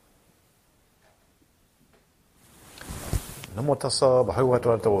Namo tassa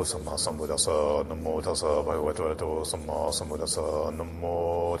bhagavato arahato samma sambuddhassa. Namo tassa bhagavato arahato samma sambuddhassa.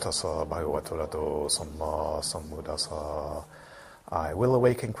 Namo tassa bhagavato arahato samma sambuddhassa. I will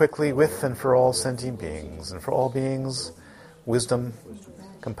awaken quickly with and for all sentient beings, and for all beings, wisdom,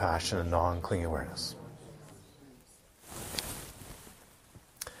 compassion, and non-clinging awareness.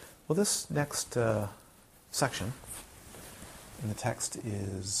 Well, this next section in the text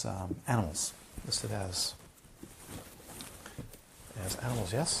is animals, listed as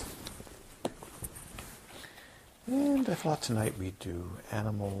animals, yes? And I thought tonight we'd do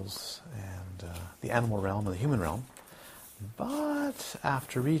animals and the animal realm and the human realm. But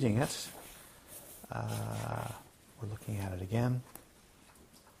after reading it, we're looking at it again,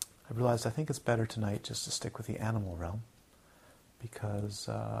 I realized I think it's better tonight just to stick with the animal realm, because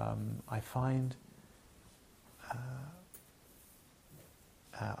I find,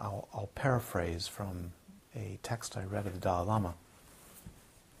 I'll paraphrase from a text I read of the Dalai Lama,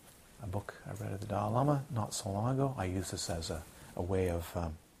 a book I read of the Dalai Lama not so long ago. I use this as a way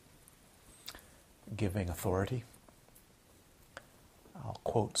of giving authority. I'll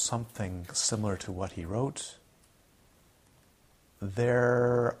quote something similar to what he wrote.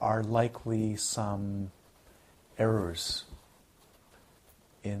 There are likely some errors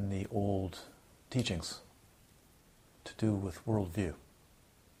in the old teachings to do with worldview,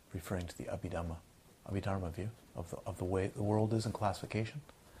 referring to the Abhidharma view of the way the world is in classification.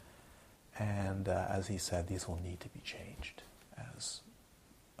 And as he said, these will need to be changed, as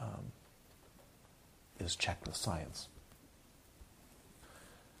is checked with science.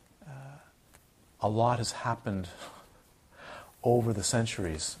 A lot has happened over the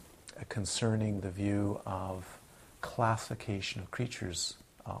centuries concerning the view of classification of creatures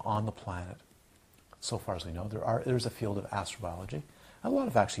on the planet. So far as we know, there's a field of astrobiology. A lot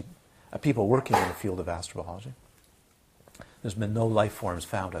of actually people working in the field of astrobiology. There's been no life forms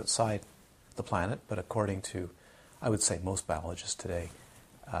found outside the planet, but according to, I would say, most biologists today,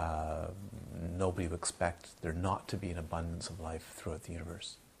 nobody would expect there not to be an abundance of life throughout the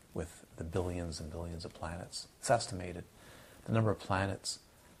universe, with the billions and billions of planets. It's estimated the number of planets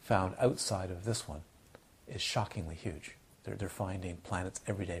found outside of this one is shockingly huge. They're finding planets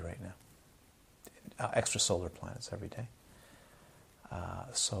every day right now, extrasolar planets every day.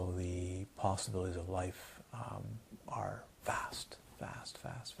 So the possibilities of life are vast, vast,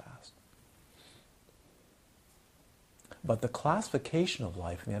 vast, vast. But the classification of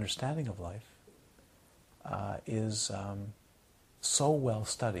life and the understanding of life is so well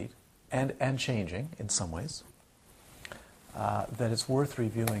studied and changing in some ways that it's worth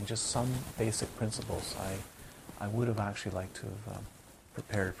reviewing just some basic principles. I would have actually liked to have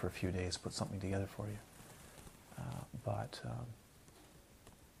prepared for a few days, put something together for you, but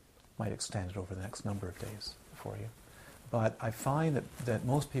might extend it over the next number of days for you. But I find that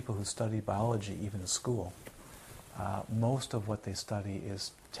most people who study biology, even in school, most of what they study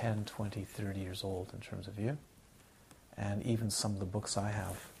is 10, 20, 30 years old in terms of view. And even some of the books I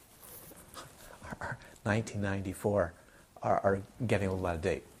have are 1994, are getting a little out of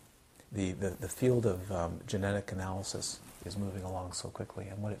date. The field of genetic analysis is moving along so quickly,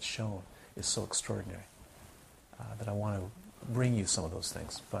 and what it's shown is so extraordinary that I want to bring you some of those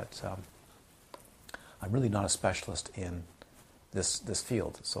things. But I'm really not a specialist in this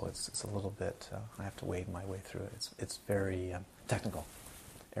field, so it's a little bit, I have to wade my way through it. It's very technical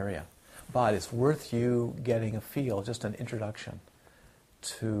area. But it's worth you getting a feel, just an introduction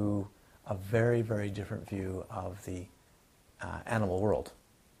to a very, very different view of the animal world,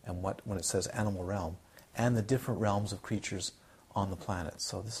 and when it says animal realm, and the different realms of creatures on the planet.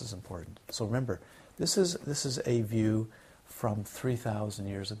 So this is important. So remember, this is a view from 3,000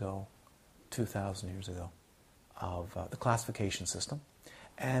 years ago, 2,000 years ago, of the classification system.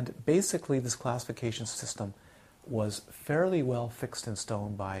 And basically this classification system was fairly well fixed in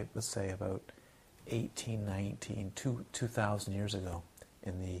stone by, let's say, about 1819, 2,000 years ago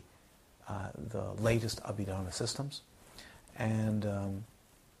in the latest Abhidharma systems, and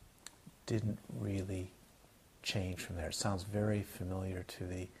didn't really change from there. It sounds very familiar to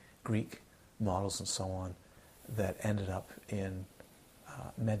the Greek models and so on that ended up in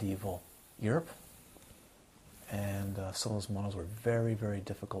medieval Europe. And some of those models were very, very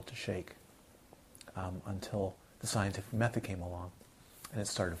difficult to shake until the scientific method came along, and it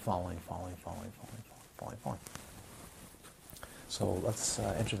started falling. So let's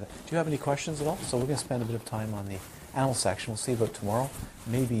enter that. Do you have any questions at all? So we're going to spend a bit of time on the animal section. We'll see about tomorrow,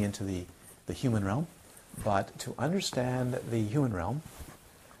 maybe into the human realm. But to understand the human realm,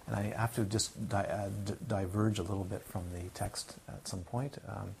 and I have to just diverge a little bit from the text at some point,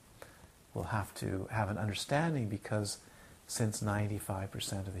 we'll have to have an understanding, because since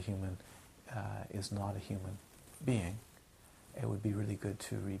 95% of the human is not a human being, it would be really good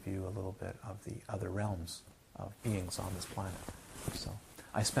to review a little bit of the other realms of beings on this planet. So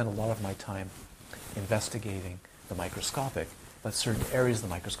I spend a lot of my time investigating the microscopic, but certain areas of the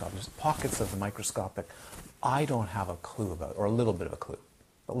microscopic, there's pockets of the microscopic I don't have a clue about, or a little bit of a clue.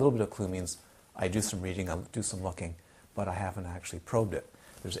 A little bit of clue means I do some reading, I'll do some looking, but I haven't actually probed it.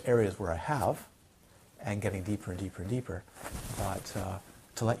 There's areas where I have, and getting deeper and deeper and deeper, but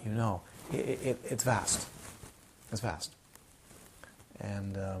to let you know, it's vast. It's vast.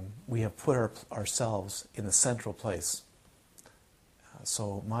 And we have put ourselves in the central place.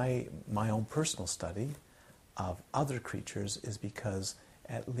 So my own personal study of other creatures is because,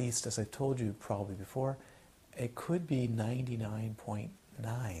 at least, as I told you probably before, it could be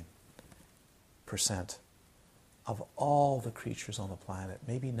 99.9% of all the creatures on the planet,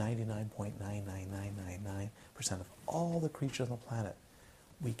 maybe 99.99999% of all the creatures on the planet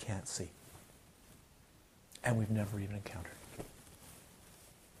we can't see. And we've never even encountered.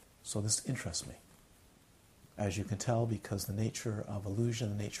 So this interests me, as you can tell, because the nature of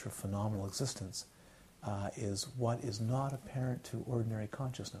illusion, the nature of phenomenal existence, is what is not apparent to ordinary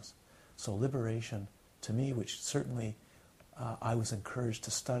consciousness. So liberation, to me, which certainly I was encouraged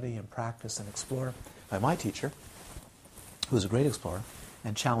to study and practice and explore by my teacher, who was a great explorer,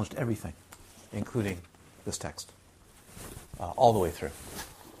 and challenged everything, including this text, all the way through.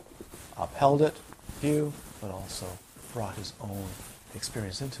 Upheld it, view, but also brought his own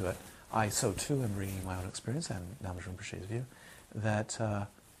experience into it. I, so too, am bringing my own experience and Lama Rinpoche's view that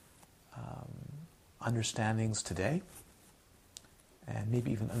understandings today, and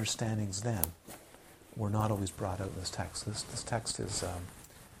maybe even understandings then, were not always brought out in this text. This text is,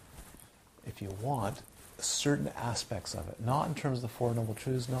 if you want, certain aspects of it, not in terms of the Four Noble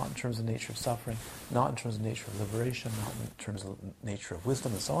Truths, not in terms of the nature of suffering, not in terms of the nature of liberation, not in terms of the nature of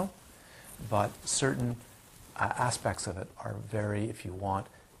wisdom and so on, but certain aspects of it are very, if you want,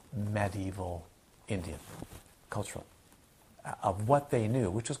 medieval Indian, cultural, of what they knew,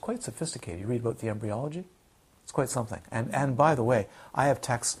 which was quite sophisticated. You read about the embryology, it's quite something. And by the way, I have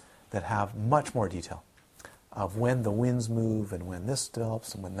texts that have much more detail of when the winds move and when this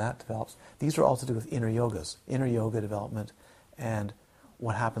develops and when that develops. These are all to do with inner yogas, inner yoga development, and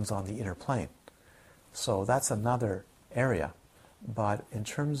what happens on the inner plane. So that's another area. But in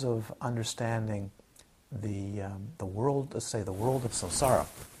terms of understanding the world, let's say the world of samsara,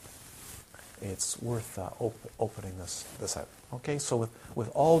 it's worth opening this out. Okay, so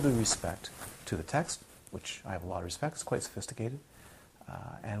with all due respect to the text, which I have a lot of respect, it's quite sophisticated,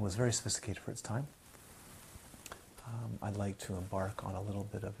 and was very sophisticated for its time, I'd like to embark on a little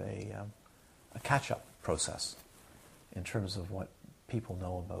bit of a catch-up process in terms of what people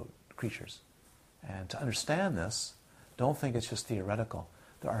know about creatures. And to understand this, don't think it's just theoretical.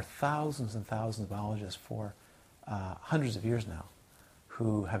 There are thousands and thousands of biologists for hundreds of years now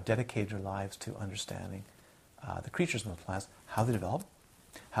who have dedicated their lives to understanding the creatures on the planet, how they develop,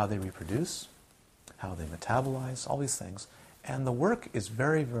 how they reproduce, how they metabolize, all these things. And the work is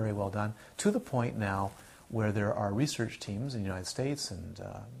very, very well done, to the point now where there are research teams in the United States and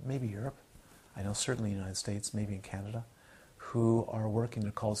maybe Europe, I know certainly in the United States, maybe in Canada, who are working,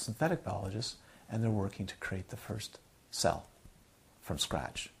 they're called synthetic biologists, and they're working to create the first cell from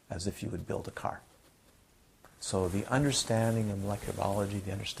scratch, as if you would build a car. So the understanding of molecular biology,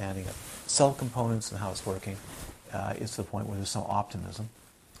 the understanding of cell components and how it's working, is to the point where there's some optimism.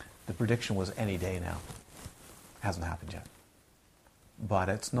 The prediction was any day now. Hasn't happened yet. But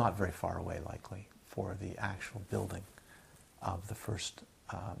it's not very far away, likely, for the actual building of the first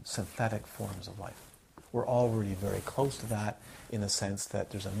synthetic forms of life. We're already very close to that in the sense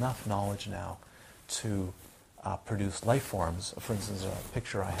that there's enough knowledge now to produce life forms. For instance, a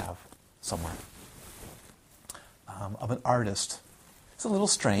picture I have somewhere of an artist. It's a little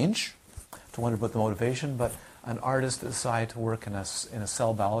strange to wonder about the motivation, but an artist decided to work in a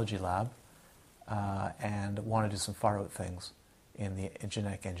cell biology lab and wanted to do some far-out things in the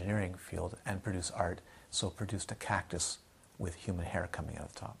genetic engineering field and produce art, so produced a cactus with human hair coming out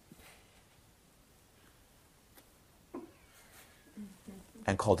of the top.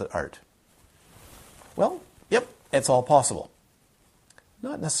 And called it art. Well, yep, it's all possible.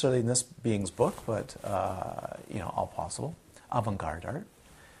 Not necessarily in this being's book, but all possible. Avant-garde art.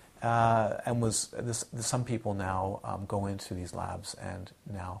 And some people now go into these labs and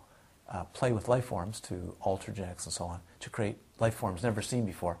now play with life forms to alter genetics and so on, to create life forms never seen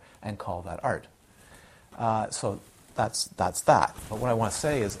before and call that art. So that's that. But what I want to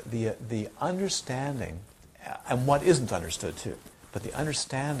say is the understanding, and what isn't understood too, but the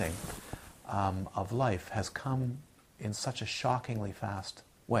understanding of life has come in such a shockingly fast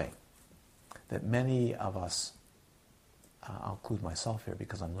way that many of us, I'll include myself here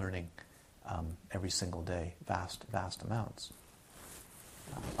because I'm learning every single day vast amounts,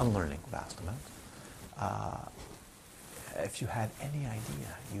 unlearning vast amounts. If you had any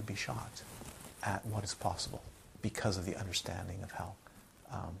idea, you'd be shocked at what is possible because of the understanding of how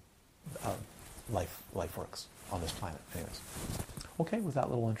life works on this planet. Anyways, okay, with that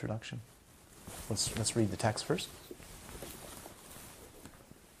little introduction, let's read the text first.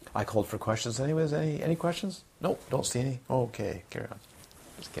 I called for questions anyways. Any questions? Nope, don't see any. Okay, carry on.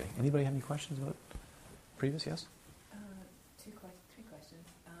 Just kidding. Anybody have any questions about previous? Yes? Three questions.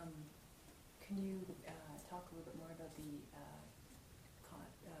 Can you talk a little bit more about the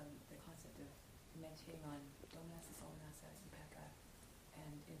concept of meditating on Domanassa, Somanassa, Ithaca,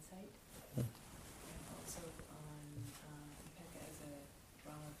 and insight? And also on Ithaca as a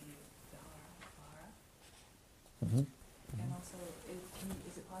drama view, Vihara. Mm-hmm. And also,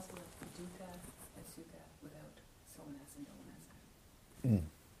 is it possible to do that and Sukha without Somanassa and Domanassa?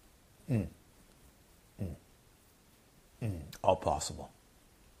 All possible.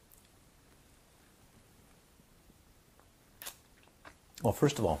 Well,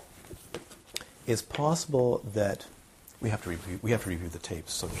 first of all, it's possible that we have to review the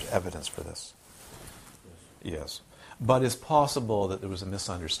tapes, so there's evidence for this. Yes. But it's possible that there was a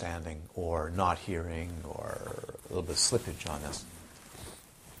misunderstanding or not hearing or a little bit of slippage on this.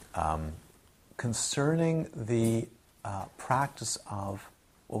 Concerning the practice of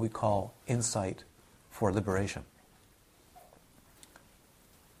what we call insight for liberation,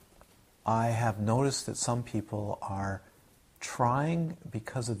 I have noticed that some people are trying,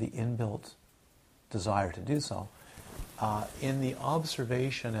 because of the inbuilt desire to do so, in the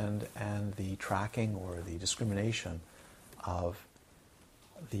observation and the tracking or the discrimination of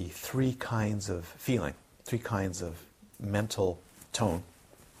the three kinds of feeling, three kinds of mental tone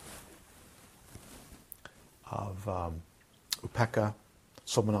of upekkha,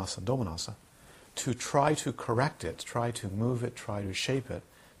 somanassa, and domanassa, to try to correct it, try to move it, try to shape it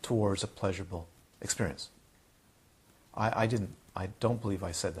towards a pleasurable experience. I don't believe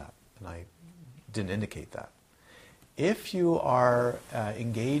I said that, and I didn't indicate that. If you are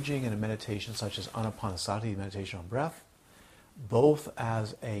engaging in a meditation such as anapanasati, meditation on breath, both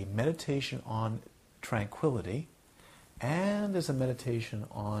as a meditation on tranquility and as a meditation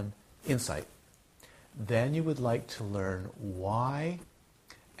on insight, then you would like to learn why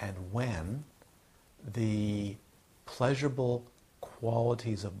and when the pleasurable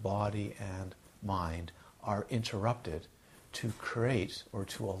qualities of body and mind are interrupted to create or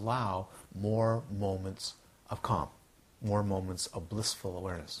to allow more moments of calm, more moments of blissful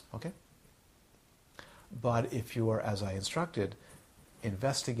awareness. Okay? But if you are, as I instructed,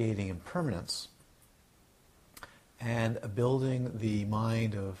 investigating impermanence and building the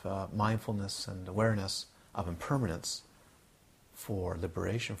mind of mindfulness and awareness of impermanence for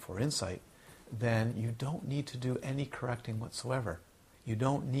liberation, for insight, then you don't need to do any correcting whatsoever. You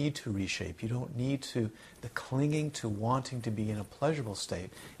don't need to reshape. You don't need to... The clinging to wanting to be in a pleasurable state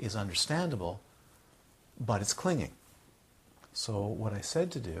is understandable, but it's clinging. So what I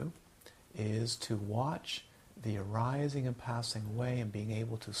said to do is to watch the arising and passing away and being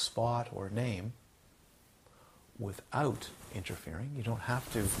able to spot or name without interfering. You don't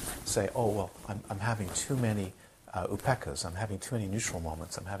have to say, oh, well, I'm having too many upekkhas, I'm having too many neutral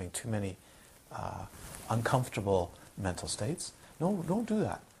moments, I'm having too many uncomfortable mental states. No, don't do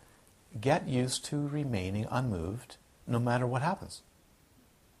that. Get used to remaining unmoved no matter what happens.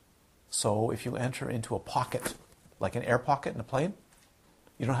 So if you enter into a pocket, like an air pocket in a plane,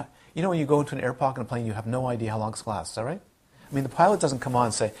 you don't have, you know when you go into an air pocket in a plane, you have no idea how long it's going to last. Is that right? I mean, the pilot doesn't come on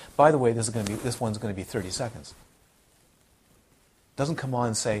and say, by the way, this one's going to be 30 seconds. Doesn't come on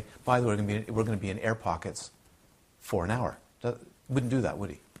and say, by the way, we're going to be in air pockets for an hour. Wouldn't do that, would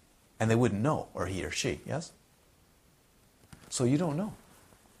he? And they wouldn't know, or he or she, yes? So you don't know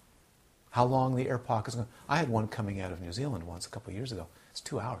how long the air pocket's going to... I had one coming out of New Zealand once a couple of years ago. It's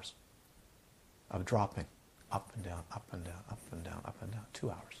 2 hours of dropping up and down, up and down, up and down, up and down. 2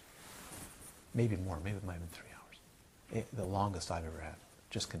 hours. Maybe more. Maybe it might have been 3 hours. The longest I've ever had.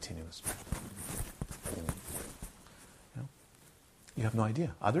 Just continuous. You have no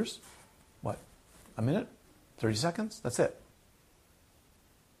idea. Others? What? A minute? 30 seconds? That's it.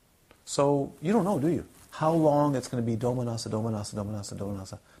 So you don't know, do you? How long it's going to be domanassa, domanassa, domanassa,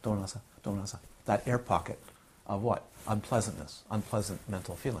 domanassa, domanassa, domanassa. That air pocket of what? Unpleasantness, unpleasant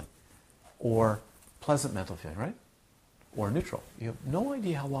mental feeling. Or pleasant mental feeling, right? Or neutral. You have no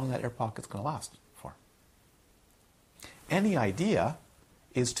idea how long that air pocket's going to last for. Any idea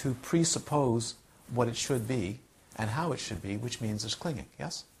is to presuppose what it should be and how it should be, which means there's clinging,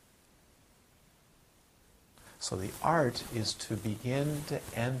 yes? So the art is to begin to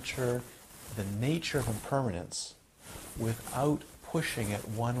enter the nature of impermanence without pushing it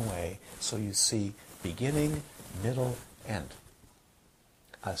one way, so you see beginning, middle, end.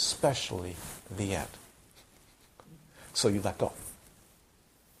 Especially the end. So you let go.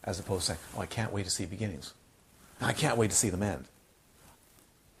 As opposed to saying, oh, I can't wait to see beginnings. I can't wait to see them end.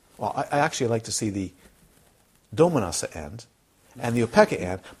 Well, I actually like to see the Domanassa end and the Upekkha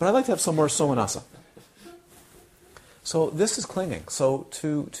end, but I'd like to have some more Somanassa. So this is clinging. So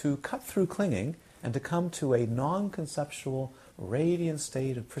to cut through clinging and to come to a non-conceptual, radiant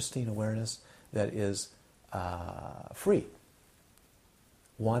state of pristine awareness that is free,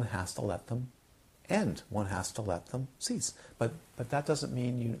 one has to let them end. One has to let them cease. But that doesn't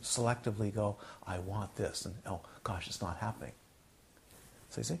mean you selectively go, I want this, and oh gosh, it's not happening.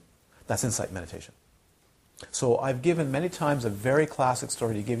 So you see? That's insight meditation. So I've given many times a very classic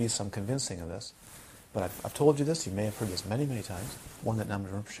story to give you some convincing of this. But I've told you this, you may have heard this many, many times, one that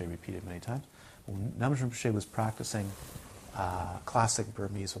Namdra Rinpoche repeated many times. When Namdra Rinpoche was practicing classic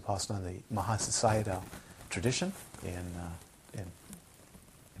Burmese Vipassana, the Mahasisayadaw tradition in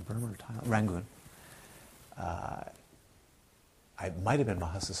Burma or Thailand, Rangoon. I might have been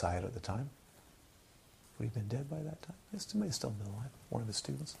Mahasisayadaw at the time. Would he have been dead by that time? He may have still been alive. One of his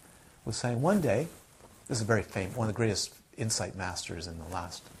students was saying one day, this is very famous, one of the greatest insight masters in the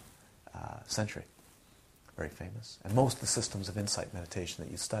last century. Very famous. And most of the systems of insight meditation that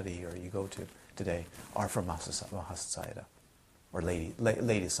you study or you go to today are from Mahasisayadaw, or Lady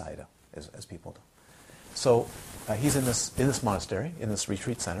Sayadaw, as people know. So he's in this monastery, in this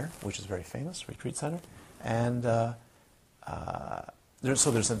retreat center, which is very famous, retreat center, and there's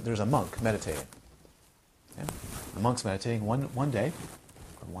a monk meditating. Yeah? The monk's meditating one day,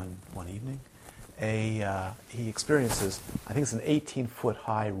 or one evening. He experiences, I think it's an 18-foot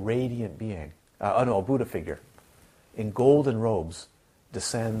high radiant being, a Buddha figure, in golden robes,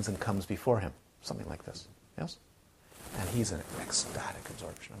 descends and comes before him, something like this. Yes? And he's in ecstatic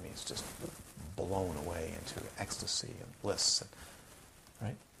absorption. I mean, he's just blown away into ecstasy and bliss. And,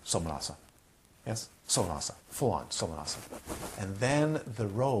 right? Somanassa. Yes? Somanassa. Full-on Somanassa. And then the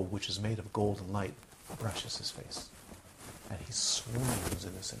robe, which is made of golden light, brushes his face. And he swoons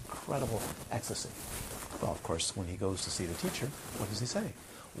in this incredible ecstasy. Well, of course, when he goes to see the teacher, what does he say?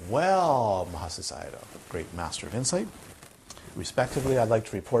 Well, Mahasisayadaw, great master of insight, respectively, I'd like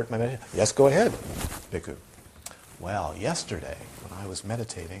to report my meditation. Yes, go ahead, Bhikkhu. Well, yesterday, when I was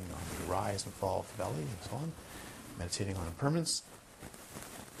meditating on the rise and fall of the belly and so on, meditating on impermanence,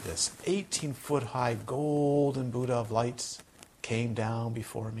 this 18-foot high golden Buddha of light came down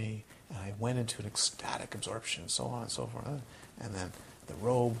before me, and I went into an ecstatic absorption, so on and so forth. And then the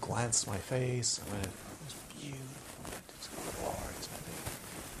robe glanced my face, and it was beautiful. It's glorious meditation.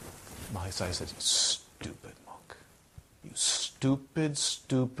 Mahasaya said, stupid monk. You stupid,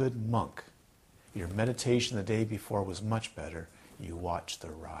 stupid monk. Your meditation the day before was much better. You watched the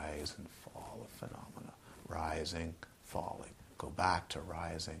rise and fall of phenomena. Rising, falling. Go back to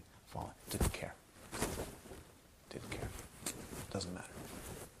rising, falling. Didn't care. Didn't care. Doesn't matter.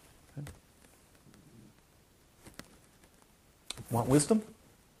 Okay. Want wisdom?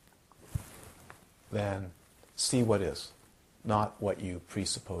 Then see what is, not what you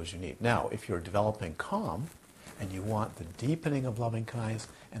presuppose you need. Now, if you're developing calm, and you want the deepening of loving kindness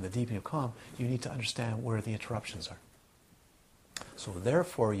and the deepening of calm, you need to understand where the interruptions are. So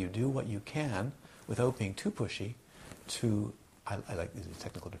therefore, you do what you can, without being too pushy, to, I like the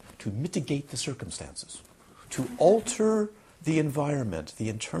technical term, to mitigate the circumstances, to alter the environment, the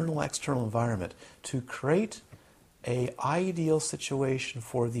internal, external environment, to create an ideal situation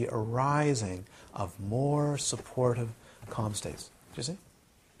for the arising of more supportive calm states. Do you see?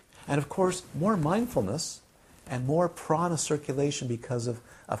 And of course, more mindfulness and more prana circulation because of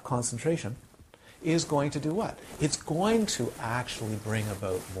concentration is going to do what? It's going to actually bring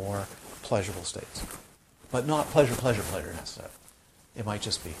about more pleasurable states. But not pleasure necessarily. It might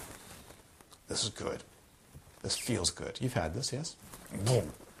just be, this is good. This feels good. You've had this, yes?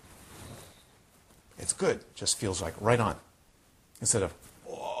 Boom. It's good. Just feels like right on. Instead of,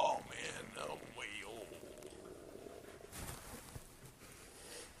 oh man, no way.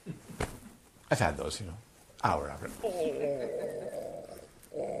 Oh. I've had those, hour after. That's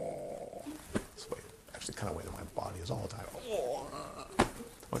the way, actually kind of way that my body is all the time.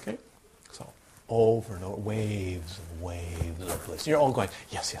 Okay? So, over and over, waves and waves of bliss. You're all going,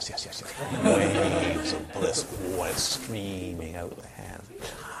 yes. Waves of bliss. Oh, it's streaming out of the hands.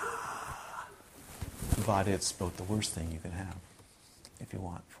 But it's about the worst thing you can have. if you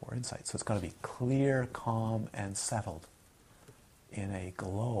want, for insight. So it's got to be clear, calm, and settled in a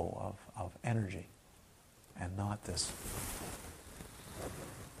glow of energy, and not this.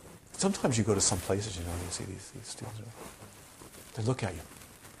 Sometimes you go to some places, you see these students, they look at you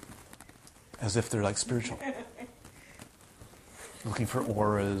as if they're like spiritual, looking for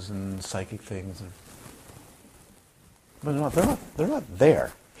auras and psychic things, but they're not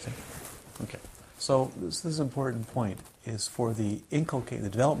there. See? Okay. So this is an important point, is for the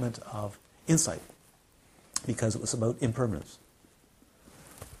development of insight, because it was about impermanence.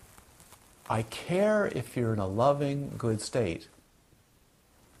 I care if you're in a loving, good state,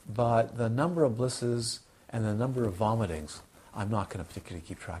 but the number of blisses and the number of vomitings, I'm not going to particularly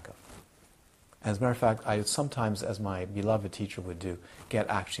keep track of. As a matter of fact, I sometimes, as my beloved teacher would do, get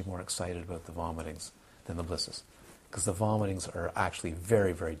actually more excited about the vomitings than the blisses, because the vomitings are actually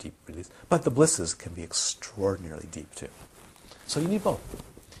very, very deep release. But the blisses can be extraordinarily deep too. So you need both.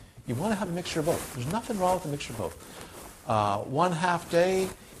 You want to have a mixture of both. There's nothing wrong with a mixture of both. 1 half day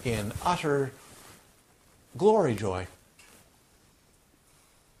in utter glory joy,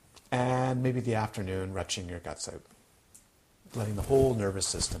 and maybe the afternoon retching your guts out, letting the whole nervous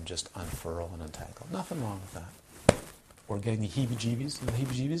system just unfurl and untangle. Nothing wrong with that. Or getting the heebie-jeebies. You know the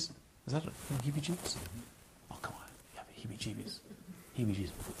heebie-jeebies? Is that heebie-jeebies? Oh, come on. Yeah, the heebie-jeebies.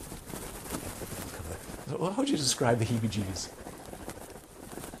 Heebie-jeebies. How would you describe the heebie-jeebies?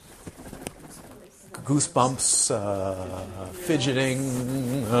 Goosebumps, fidgeting,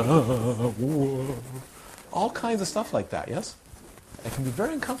 all kinds of stuff like that, yes? It can be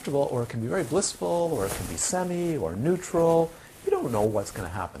very uncomfortable, or it can be very blissful, or it can be semi or neutral. You don't know what's going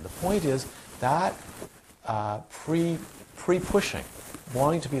to happen. The point is that pre-pushing,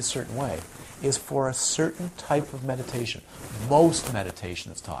 wanting to be a certain way, is for a certain type of meditation. Most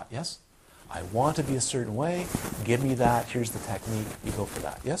meditation is taught, yes? I want to be a certain way, give me that, here's the technique, you go for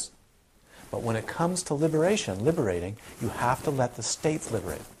that, yes? But when it comes to liberating, you have to let the states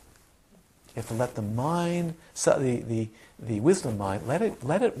liberate. You have to let the mind, the wisdom mind, let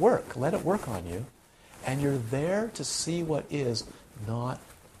it work on you, and you're there to see what is, not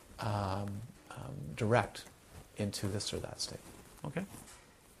direct into this or that state. Okay?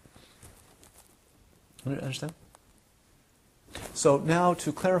 Understand? So now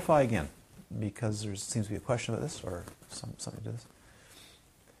to clarify again, because there seems to be a question about this, or something to this,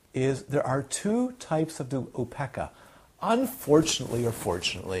 is there are two types of the upekkha. Unfortunately or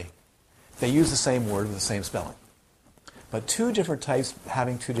fortunately, they use the same word with the same spelling. But two different types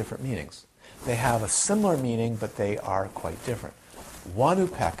having two different meanings. They have a similar meaning, but they are quite different. One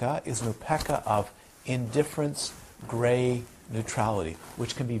upekkha is an upekkha of indifference, gray neutrality,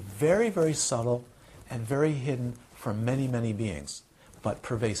 which can be very, very subtle and very hidden from many, many beings, but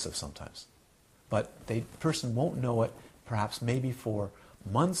pervasive sometimes. But the person won't know it, perhaps maybe for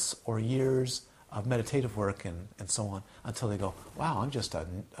months or years of meditative work and so on, until they go, wow, I'm just a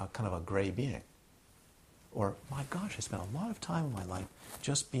kind of a gray being. Or, my gosh, I spent a lot of time in my life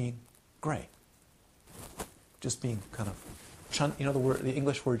just being gray. Just being kind of, the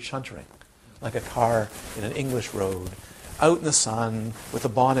English word chuntering. Like a car in an English road, out in the sun, with the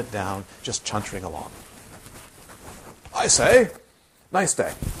bonnet down, just chuntering along. I say, nice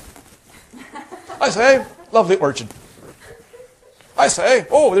day. I say, lovely orchard. I say,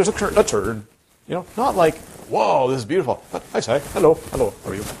 oh, there's a turn. Not like, whoa, this is beautiful. But I say, hello, how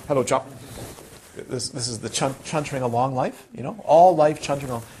are you? Hello, chop. This is the chuntering along life, all life chuntering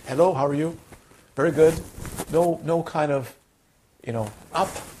along. Hello, how are you? Very good. No kind of, up,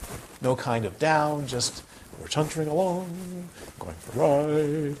 no kind of down, just we're chuntering along, going for a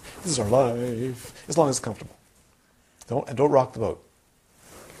ride. This is our life, as long as it's comfortable. Don't rock the boat.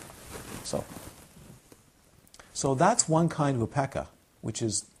 So that's one kind of upekkha, which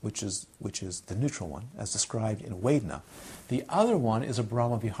is the neutral one, as described in Vedana. The other one is a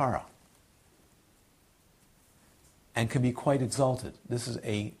Brahma Vihara, and can be quite exalted. This is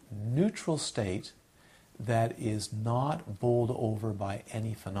a neutral state that is not bowled over by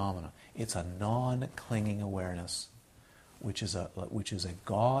any phenomena. It's a non-clinging awareness, which is a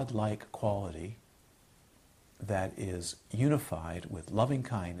God-like quality that is unified with loving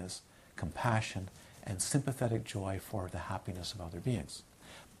kindness, compassion, and sympathetic joy for the happiness of other beings.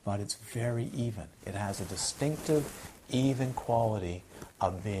 But it's very even. It has a distinctive, even quality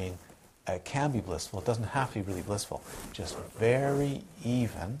of being, it can be blissful, it doesn't have to be really blissful, just very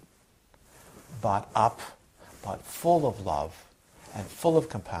even, but up, but full of love, and full of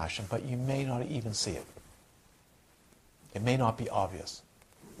compassion, but you may not even see it. It may not be obvious,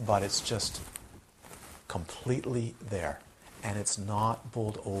 but it's just completely there. And it's not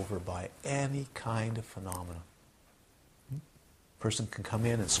bowled over by any kind of phenomena. person can come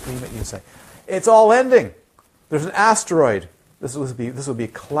in and scream at you and say, "It's all ending. There's an asteroid." This would be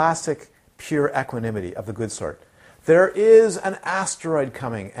classic pure equanimity of the good sort. There is an asteroid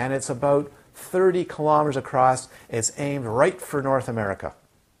coming, and it's about 30 kilometers across. It's aimed right for North America.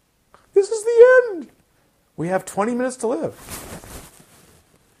 This is the end. We have 20 minutes to live.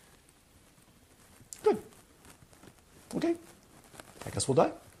 Good. Okay. I guess we'll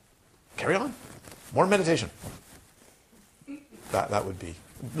die. Carry on. More meditation. That would be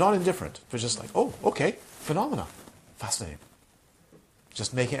not indifferent, but just like, oh, okay, phenomena. Fascinating.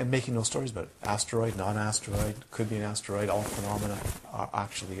 Just making no stories about it. Asteroid, non-asteroid, could be an asteroid. All phenomena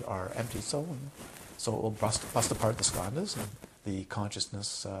are empty. So it will bust apart the skandhas, and the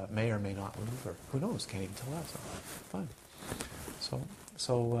consciousness may or may not move, or who knows? Can't even tell that. So fine.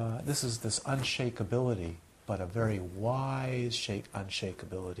 So this is this unshakability, but a very wise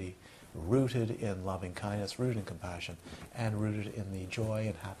unshakability, rooted in loving kindness, rooted in compassion, and rooted in the joy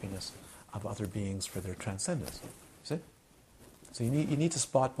and happiness of other beings for their transcendence. See? So you need to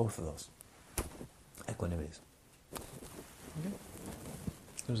spot both of those equanimities. Okay.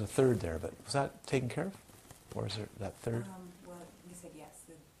 There's a third there, but was that taken care of? Or is there that third? Well, you said yes.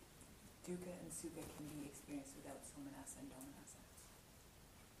 The dukkha and sukha can be experienced without somanassa and domanassa.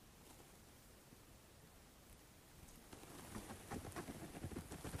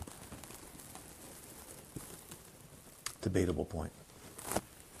 Debatable point.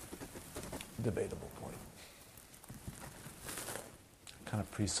 Debatable point. Kind of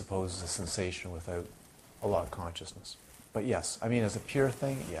presupposes a sensation without a lot of consciousness. But yes, I mean, as a pure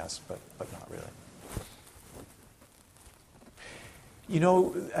thing, yes, but not really. You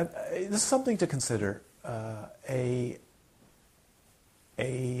know, this is something to consider. A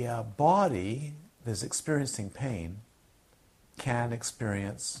body that is experiencing pain can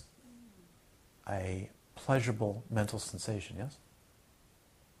experience a pleasurable mental sensation, yes?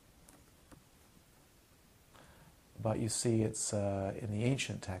 But you see, it's in the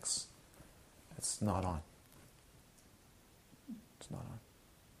ancient texts, it's not on. It's not on.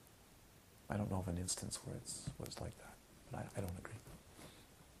 I don't know of an instance where it's like that, but I don't agree.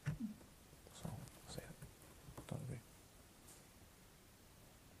 So, say it. Don't agree.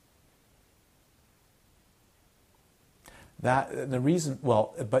 The reason,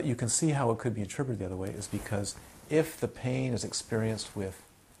 but you can see how it could be interpreted the other way, is because if the pain is experienced with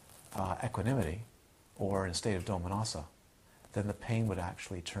equanimity, or in a state of domanassa, then the pain would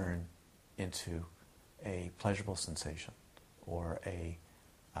actually turn into a pleasurable sensation, or a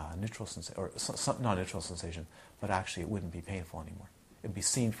neutral sensation, or not neutral sensation, but actually it wouldn't be painful anymore. It'd be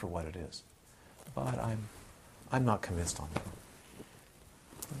seen for what it is. But I'm not convinced on that.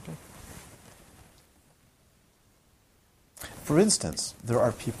 Okay. For instance, there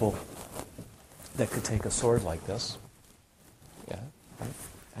are people that could take a sword like this, yeah, right,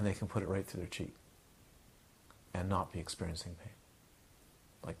 and they can put it right through their cheek and not be experiencing pain.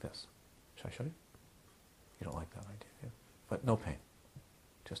 Like this. Shall I show you? You don't like that idea, yeah? But no pain.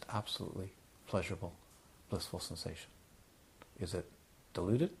 Just absolutely pleasurable, blissful sensation. Is it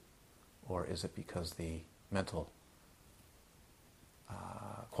diluted, or is it because the mental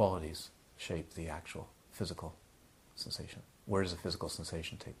qualities shape the actual physical sensation? Where does the physical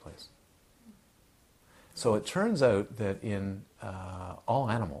sensation take place? So it turns out that in not all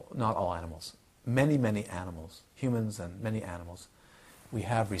animals, many animals, humans and many animals, we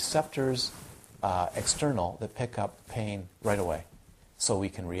have receptors external that pick up pain right away. So we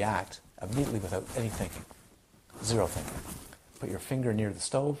can react immediately without any thinking. Zero thinking. Put your finger near the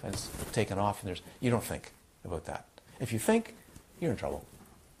stove and it's taken off, and you don't think about that. If you think, you're in trouble.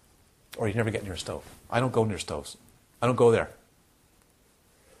 Or you never get near a stove. I don't go near stoves. I don't go there.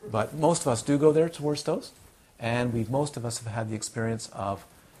 But most of us do go there towards stoves, and most of us have had the experience of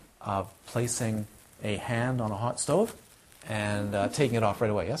placing a hand on a hot stove and taking it off right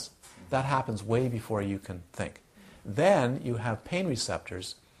away, yes? That happens way before you can think. Then you have pain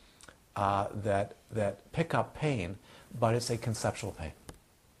receptors that pick up pain, but it's a conceptual pain.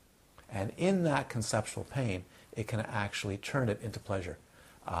 And in that conceptual pain, it can actually turn it into pleasure.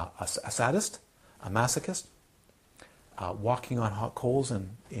 A sadist, a masochist, walking on hot coals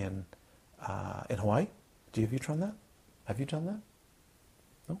in Hawaii. Have you done that? Have you done that?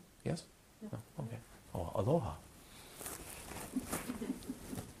 No? Yes? No? Okay. Oh, aloha.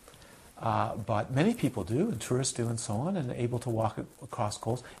 But many people do, and tourists do, and so on, and are able to walk across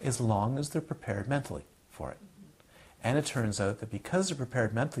coals as long as they're prepared mentally for it. And it turns out that because they're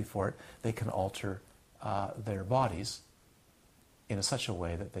prepared mentally for it, they can alter their bodies in such a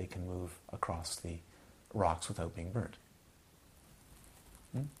way that they can move across the rocks without being burnt.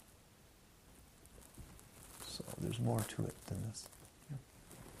 So there's more to it than this. Yeah.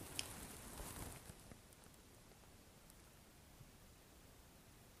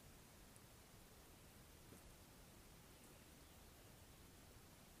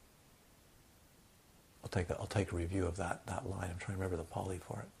 I'll take a review of that line. I'm trying to remember the Pali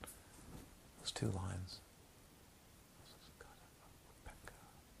for it. Those two lines.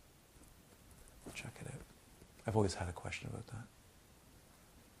 Check it out. I've always had a question about that.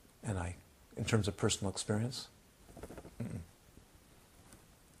 And in terms of personal experience, I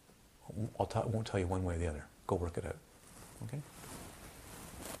won't tell you one way or the other. Go work it out. Okay?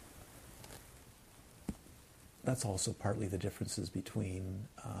 That's also partly the differences between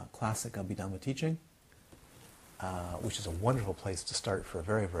classic Abhidhamma teaching, which is a wonderful place to start for a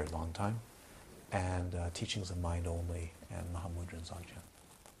very, very long time, and teachings of mind only and Mahamudra and Dzogchen.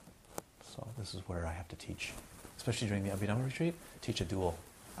 So this is where I have to teach, especially during the Abhidhamma retreat, teach a dual.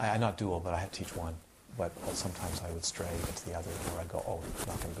 Not dual, but I have to teach one. But sometimes I would stray into the other, where I go, oh, I'm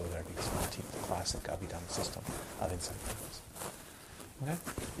not going to go there because I want to teach the classic Abhidhamma system of insight practice. Okay?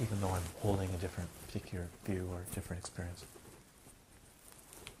 Even though I'm holding a different particular view or different experience.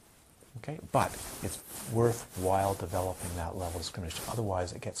 Okay? But it's worthwhile developing that level of discrimination.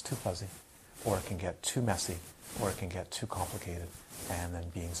 Otherwise, it gets too fuzzy, or it can get too messy, or it can get too complicated, and then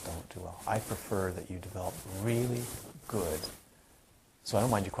beings don't do well. I prefer that you develop really good, so I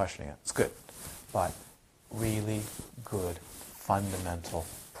don't mind you questioning it, it's good, but really good fundamental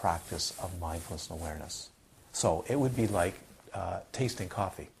practice of mindfulness and awareness. So it would be like tasting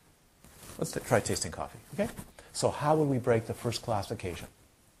coffee. Let's try tasting coffee, okay? So how would we break the first classification?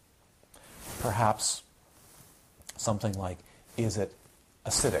 Perhaps something like, is it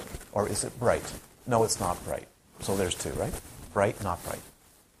acidic or is it bright? No, it's not bright. So there's two, right? Bright, not bright.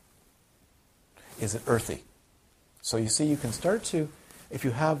 Is it earthy? So you see, you can start to, if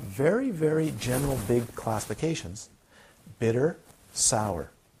you have very, very general big classifications, bitter, sour,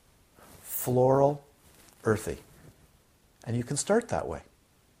 floral, earthy. And you can start that way.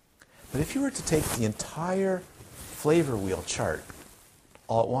 But if you were to take the entire flavor wheel chart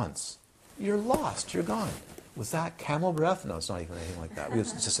all at once, you're lost, you're gone. Was that camel breath? No, it's not even anything like that.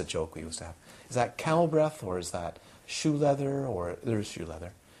 It's just a joke we used to have. Is that camel breath, or is that shoe leather, or there's shoe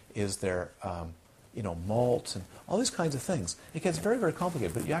leather? Is there, malt, and all these kinds of things? It gets very, very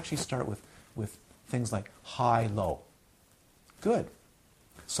complicated, but you actually start with things like high, low. Good.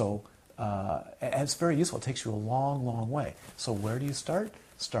 So, and it's very useful. It takes you a long, long way. So where do you start?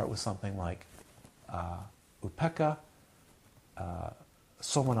 Start with something like Upekkha,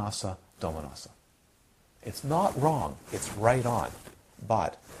 Somanassa, Domanassa. It's not wrong. It's right on.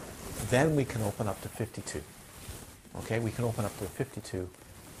 But then we can open up to 52. Okay? We can open up to 52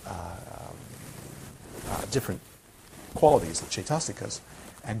 different qualities of Chaitasikas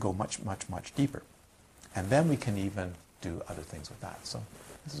and go much, much, much deeper. And then we can even do other things with that. So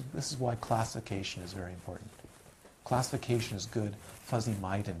this is why classification is very important. Classification is good.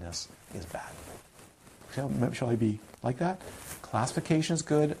 Fuzzy-mindedness is bad. Shall I be like that? Classification is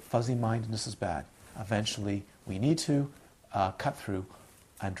good. Fuzzy-mindedness is bad. Eventually, we need to cut through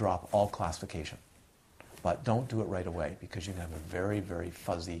and drop all classification. But don't do it right away, because you can have a very, very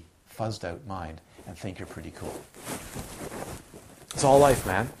fuzzy, fuzzed-out mind and think you're pretty cool. It's all life,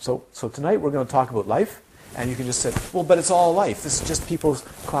 man. So tonight we're going to talk about life, and you can just say, well, but it's all life. This is just people's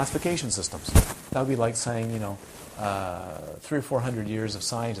classification systems. That would be like saying, 300 or 400 years of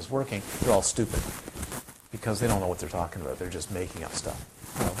scientists working, they're all stupid, because they don't know what they're talking about. They're just making up stuff.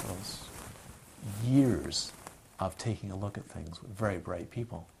 Years of taking a look at things with very bright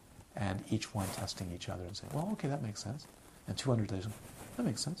people, and each one testing each other and saying, well, okay, that makes sense. And 200 days, that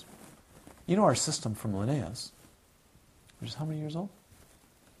makes sense. You know our system from Linnaeus, which is how many years old?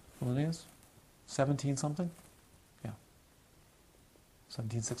 Linnaeus? 17-something? Yeah.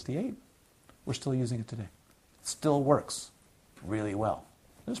 1768. We're still using it today. It still works really well.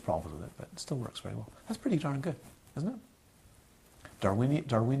 There's problems with it, but it still works very well. That's pretty darn good, isn't it?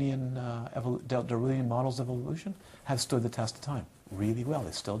 Darwinian models of evolution have stood the test of time really well.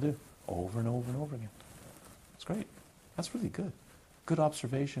 They still do, over and over and over again. It's great. That's really good. Good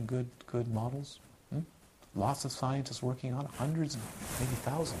observation, good models. Lots of scientists working on it, hundreds and maybe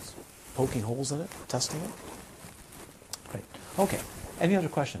thousands, poking holes in it, testing it. Great. Okay. Any other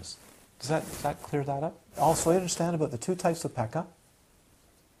questions? Does that clear that up? Also, I understand about the two types of Pekka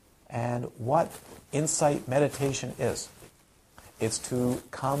and what insight meditation is. It's to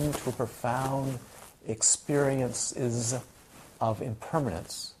come to a profound experiences of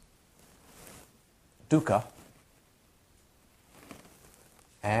impermanence, dukkha,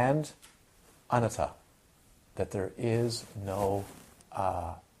 and anatta, that there is no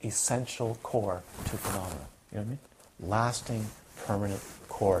essential core to phenomena. You know what I mean? Lasting, permanent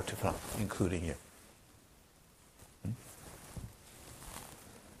core to phenomena, including you.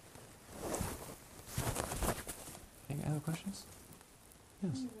 Any other questions?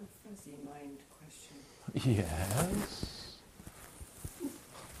 Yes. I have a fuzzy mind question. Yes.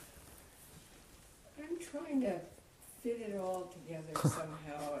 I'm trying to fit it all together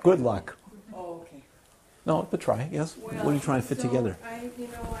somehow. Good luck. Oh, okay. No, but try, yes. Well, What are you trying to fit together? I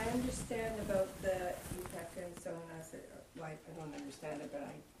understand about the Ithaca and so on. I don't understand it, but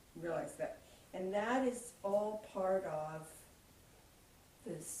I realize that. And that is all part of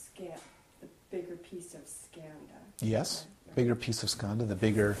the bigger piece of skanda. Yes. Right. Bigger piece of skanda, the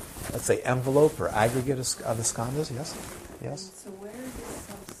bigger, let's say, envelope or aggregate of the skandhas, yes? Yes. And so where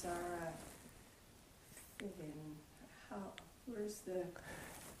does samsara fit in? Where's the...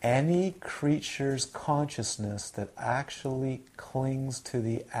 Any creature's consciousness that actually clings to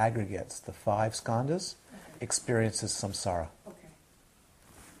the aggregates, the 5 skandhas, experiences samsara. Okay.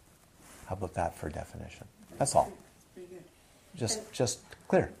 How about that for definition? That's all. That's pretty good. Just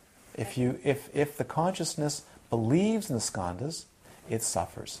clear. If the consciousness believes in the skandhas, it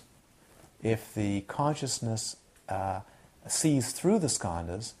suffers. If the consciousness sees through the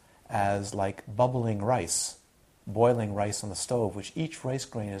skandhas as like bubbling rice, boiling rice on the stove, which each rice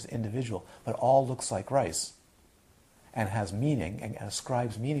grain is individual, but all looks like rice, and has meaning, and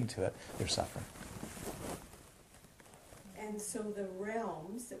ascribes meaning to it, they're suffering. And so the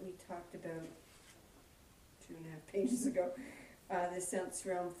realms that we talked about 2.5 pages ago, the sense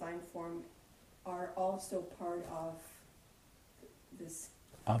realm, fine form, are also part of this...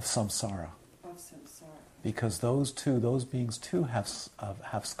 Of samsara. Of samsara. Because those beings too have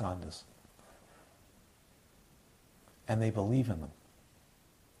skandhas. And they believe in them.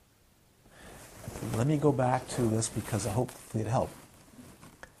 Let me go back to this because hopefully it helped.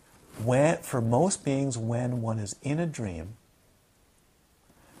 For most beings, when one is in a dream,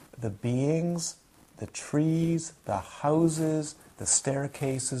 the beings, the trees, the houses, the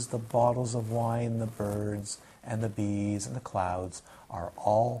staircases, the bottles of wine, the birds, and the bees, and the clouds are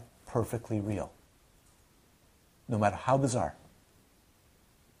all perfectly real. No matter how bizarre.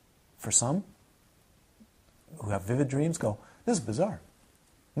 For some, who have vivid dreams, go, this is bizarre.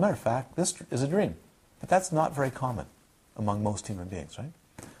 As a matter of fact, this is a dream. But that's not very common among most human beings, right?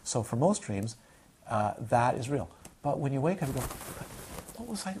 So for most dreams, that is real. But when you wake up, you go,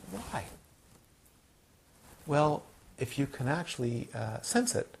 why? Well, if you can actually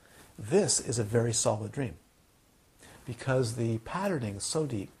sense it, this is a very solid dream. Because the patterning is so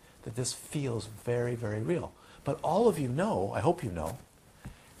deep that this feels very, very real. But all of you know, I hope you know,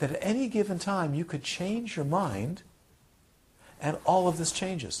 that at any given time you could change your mind and all of this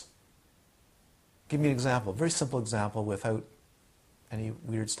changes. Give me an example, a very simple example without any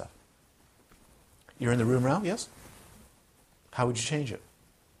weird stuff. You're in the room now, yes? How would you change it?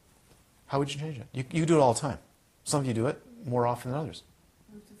 How would you change it? You do it all the time. Some of you do it more often than others.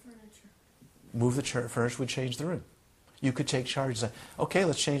 Move the furniture. Move the furniture would change the room. You could take charge and say, okay,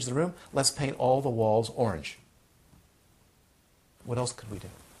 let's change the room. Let's paint all the walls orange. What else could we do?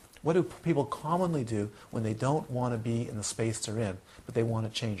 What do people commonly do when they don't want to be in the space they're in, but they want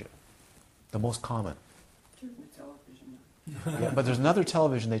to change it? The most common. Turn the television on. Yeah, but there's another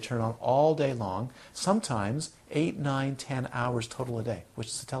television they turn on all day long, sometimes 8, 9, 10 hours total a day, which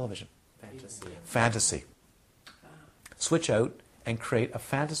is the television. Fantasy. Switch out and create a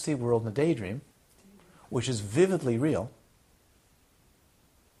fantasy world in a daydream, which is vividly real,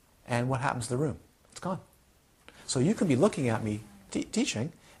 and what happens to the room? It's gone. So you can be looking at me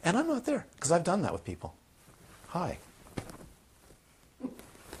teaching, and I'm not there, because I've done that with people. Hi.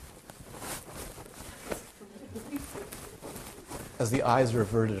 As the eyes are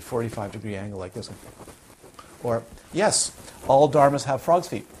averted at a 45-degree angle like this one. Or, yes, all dharmas have frog's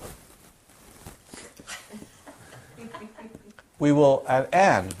feet. We will,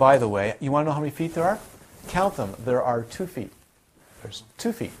 and by the way, you want to know how many feet there are? Count them. There are 2 feet. There's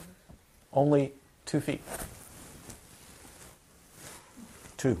 2 feet. Only 2 feet.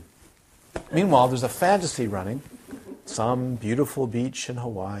 2. Meanwhile, there's a fantasy running. Some beautiful beach in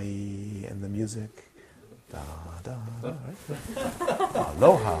Hawaii, and the music. Da, da, da, right?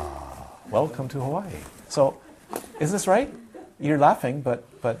 Aloha. Welcome to Hawaii. So, is this right? You're laughing, but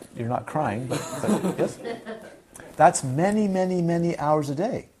you're not crying. But yes? That's many, many, many hours a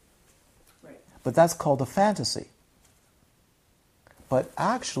day. Right. But that's called a fantasy. But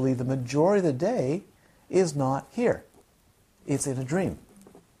actually, the majority of the day is not here. It's in a dream.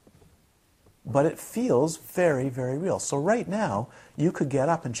 But it feels very, very real. So right now, you could get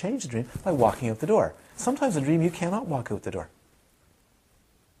up and change the dream by walking out the door. Sometimes in a dream, you cannot walk out the door.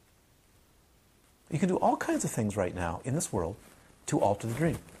 You can do all kinds of things right now in this world to alter the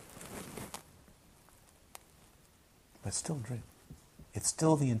dream. But it's still a dream. It's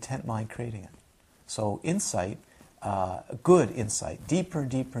still the intent mind creating it. So insight, good insight, deeper and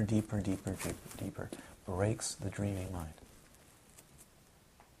deeper and deeper and deeper and deeper, deeper, breaks the dreaming mind.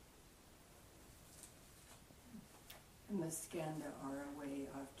 And the skanda are a way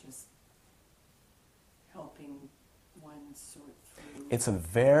of just helping one sort through. It's a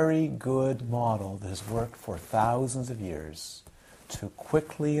very good model that has worked for thousands of years to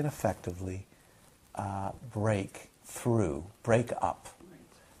quickly and effectively break up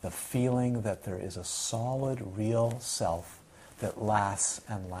the feeling that there is a solid, real self that lasts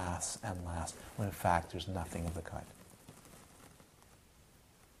and lasts and lasts, when in fact there's nothing of the kind.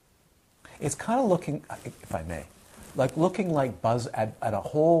 It's kind of looking, if I may, like looking like at a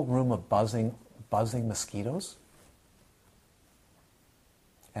whole room of buzzing mosquitoes,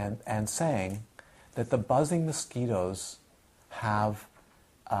 and saying that the buzzing mosquitoes have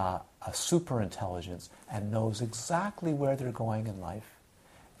a super intelligence and knows exactly where they're going in life,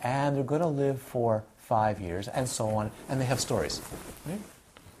 and they're going to live for 5 years, and so on, and they have stories. Right?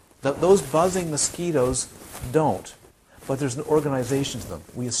 Those buzzing mosquitoes don't, but there's an organization to them.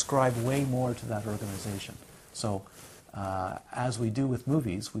 We ascribe way more to that organization. So, as we do with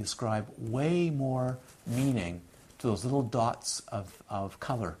movies, we ascribe way more meaning to those little dots of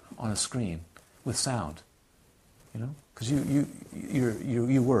color on a screen with sound. You know, because you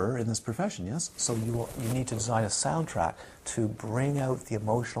were in this profession, yes? So you need to design a soundtrack to bring out the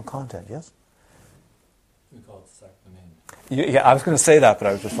emotional content, yes? We call it suck them in. Yeah, I was going to say that, but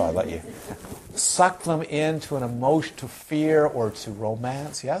I just thought I'd let you. Suck them into an emotion, to fear or to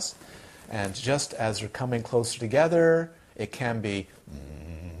romance, yes? And just as they're coming closer together, it can be,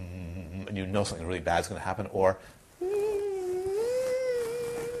 and you know something really bad is going to happen, or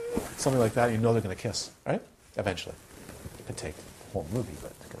something like that, you know they're going to kiss, right? Eventually. It could take the whole movie,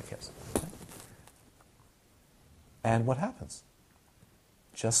 but it's going to kiss. Okay? And what happens?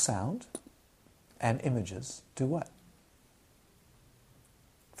 Just sound and images do what?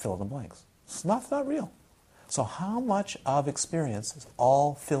 Fill in the blanks. It's not real. So how much of experience is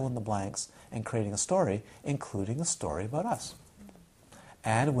all fill in the blanks and creating a story, including a story about us?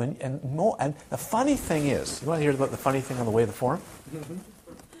 And the funny thing is, you want to hear about the funny thing on the way to the forum?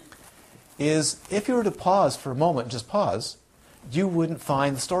 Is if you were to pause for a moment, just pause, you wouldn't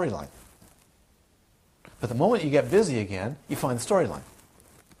find the storyline. But the moment you get busy again, you find the storyline.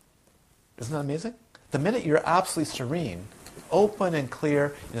 Isn't that amazing? The minute you're absolutely serene, open and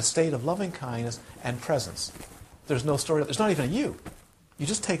clear, in a state of loving kindness and presence, there's no story. There's not even a you. You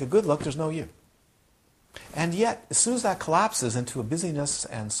just take a good look, there's no you. And yet, as soon as that collapses into a busyness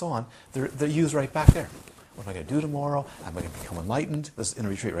and so on, the you's right back there. What am I going to do tomorrow? Am I going to become enlightened? This is in a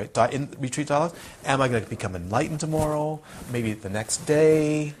retreat, right? In retreat dialogue. Am I going to become enlightened tomorrow? Maybe the next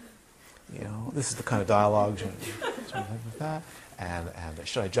day? You know, this is the kind of dialogue. Like that. And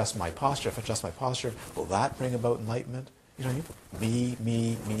should I adjust my posture? If I adjust my posture, will that bring about enlightenment? You know what I mean?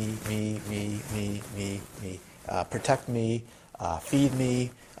 Me. Protect me, feed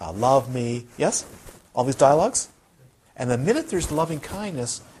me, love me. Yes? All these dialogues? And the minute there's loving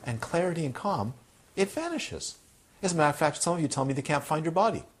kindness and clarity and calm, it vanishes. As a matter of fact, some of you tell me they can't find your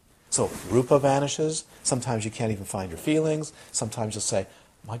body. So rupa vanishes. Sometimes you can't even find your feelings. Sometimes you'll say,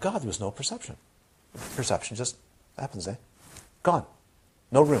 my God, there was no perception. Perception just happens, eh? Gone.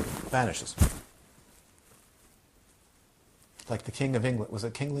 No room. Vanishes. Like the King of England. Was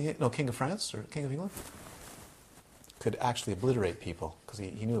it King of France or King of England? Could actually obliterate people because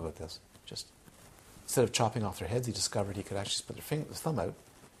he knew about this. Just instead of chopping off their heads, he discovered he could actually split their thumb out,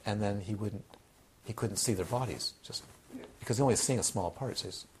 and then he couldn't see their bodies, just because he's only seeing a small part. So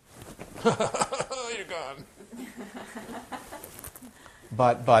he's, you're gone.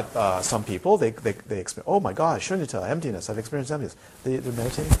 But some people they experience, oh my God, shunyata, emptiness. I've experienced emptiness. They're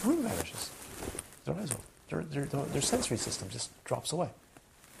meditating, the room vanishes. Their eyes open. Their sensory system just drops away.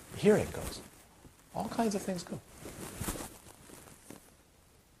 Hearing goes. All kinds of things go.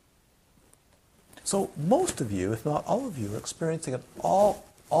 So most of you, if not all of you, are experiencing it all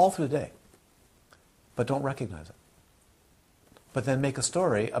through the day, but don't recognize it. But then make a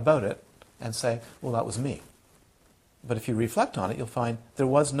story about it and say, well, that was me. But if you reflect on it, you'll find there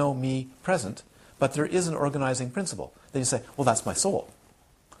was no me present, but there is an organizing principle. Then you say, well, that's my soul.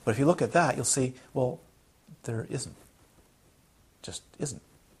 But if you look at that, you'll see, well, there isn't. Just isn't.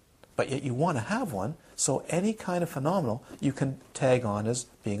 But yet you want to have one, so any kind of phenomenal you can tag on as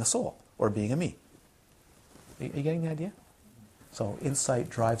being a soul or being a me. Are you getting the idea? So insight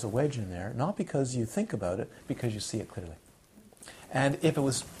drives a wedge in there, not because you think about it, because you see it clearly. And if it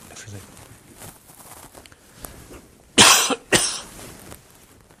was...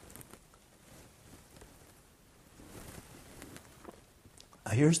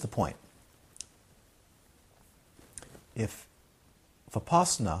 Now here's the point. If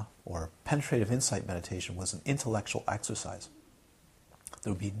Vipassana, or penetrative insight meditation, was an intellectual exercise,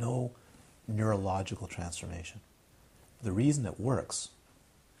 there would be no neurological transformation. The reason it works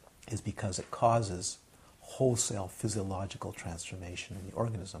is because it causes wholesale physiological transformation in the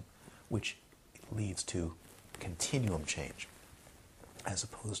organism, which leads to continuum change, as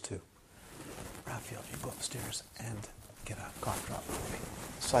opposed to, Raphael, you go upstairs and get a cough drop for me.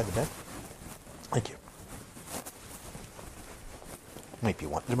 Side of the bed. Thank you. Might be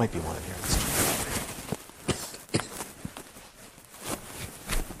one. There might be one in here.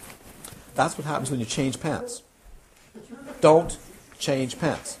 That's what happens when you change pants. Don't change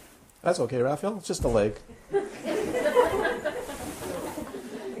pants. That's okay, Raphael. It's just a leg.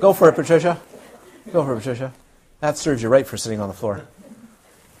 Go for it, Patricia. Go for it, Patricia. That serves you right for sitting on the floor.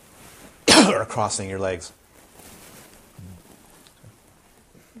 Or crossing your legs.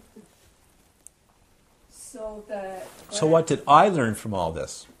 So what did I learn from all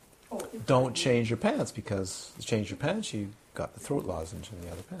this? Don't change your pants, because you change your pants, you got the throat lozenge in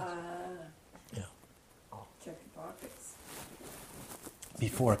the other pants. Yeah. Check your pockets.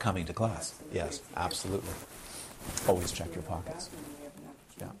 Before coming to class. Yes, absolutely. Always check your pockets.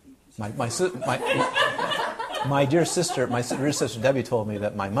 Yeah. My dear sister Debbie told me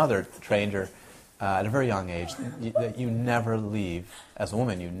that my mother trained her at a very young age that you never leave, as a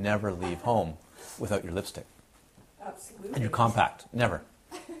woman, you never leave home without your lipstick. Absolutely. And your compact. Never.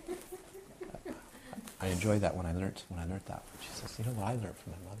 I enjoyed that when I learned that. She says, you know what I learned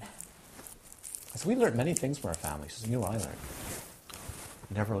from my mother? I said, we learned many things from our family. She says, you know what I learned?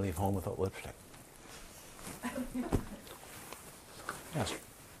 Never leave home without lipstick. Yes.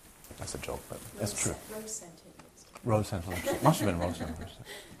 That's a joke, but that's true. Rose-scented lipstick. Rose-scented lipstick. Must have been rose-scented lipstick.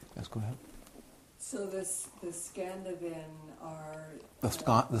 Yes, go ahead. So the Skandavan are... The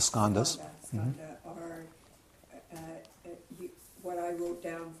skandhas. Are what I wrote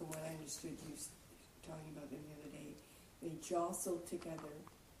down from what I understood you talking about them the other day. They jostle together.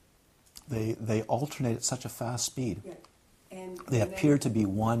 They alternate at such a fast speed. Yeah. And they appear to be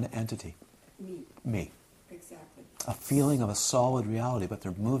one entity. Me. Exactly. A feeling of a solid reality, but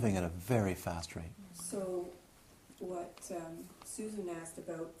they're moving at a very fast rate. So what Susan asked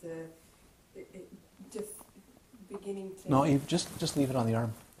about the beginning to... No, you just leave it on the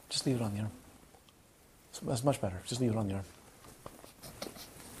arm. Just leave it on the arm. That's much better. Just leave it on the arm.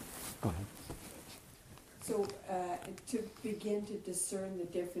 Go ahead. So to begin to discern the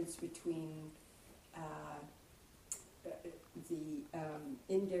difference between the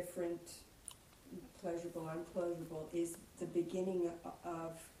indifferent, pleasurable, unpleasurable is the beginning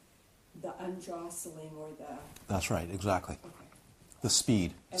of the unjostling or the... That's right, exactly. Okay. The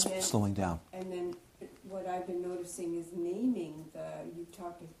speed, Then, slowing down. And then what I've been noticing is naming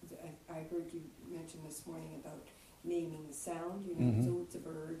I heard you mention this morning about naming the sound, so it's a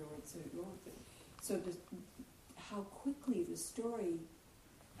bird or it's a... So how quickly the story,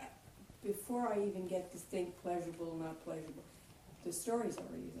 before I even get to think pleasurable, not pleasurable, the story's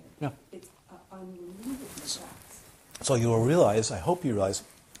already there. Yeah. It's unbelievably fast. So you'll realize, I hope you realize,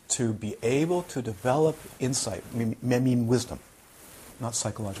 to be able to develop insight, I mean wisdom, not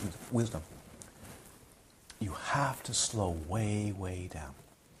psychological wisdom, you have to slow way, way down.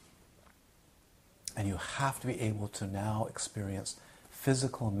 And you have to be able to now experience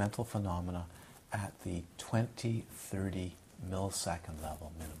physical and mental phenomena at the 20, 30 millisecond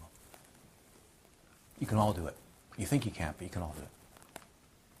level minimum. You can all do it. You think you can't, but you can all do it.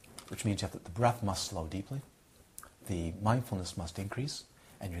 Which means the breath must slow deeply, the mindfulness must increase,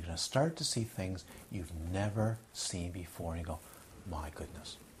 and you're going to start to see things you've never seen before, and you go, my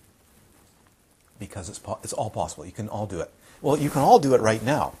goodness. Because it's all possible. You can all do it. Well, you can all do it right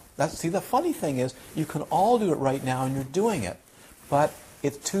now. See, the funny thing is, you can all do it right now, and you're doing it, but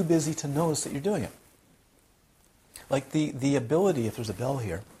it's too busy to notice that you're doing it. Like the ability, if there's a bell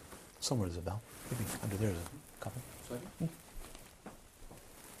here, somewhere there's a bell. Maybe under there's a couple.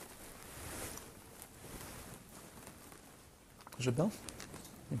 There's a bell?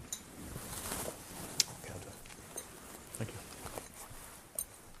 Okay, I'll do it. Thank you.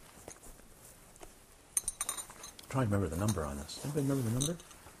 Try and remember the number on this. Anybody remember the number?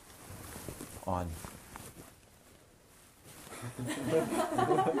 On.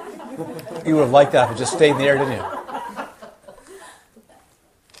 You would have liked that if it just stayed in the air, didn't you?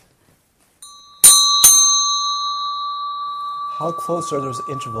 How close are those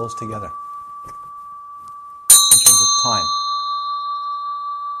intervals together in terms of time?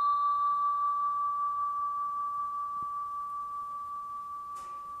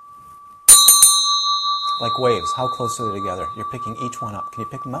 Like waves. How close are they together? You're picking each one up. Can you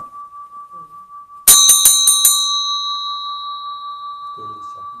pick them up? Third of a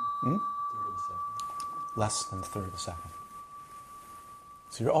second. Third of a second. Less than a third of a second.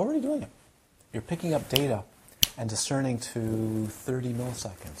 So you're already doing it. You're picking up data and discerning to 30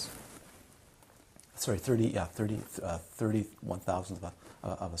 milliseconds. Sorry, 31,000th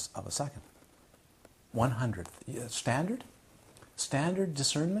of a second. 100th. Standard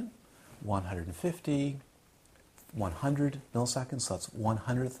discernment, 150, 100 milliseconds, so that's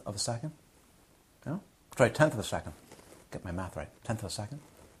 100th of a second. Yeah? Try 10th of a second. Get my math right. 10th of a second.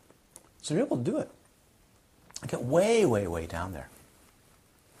 So you're able to do it. Get way, way, way down there.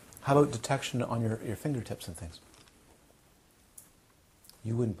 How about detection on your fingertips and things?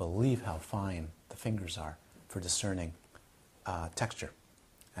 You wouldn't believe how fine the fingers are for discerning texture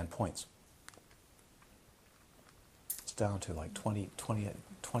and points. It's down to like 20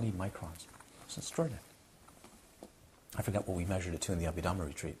 microns. It's extraordinary. I forget what we measured it to in the Abhidhamma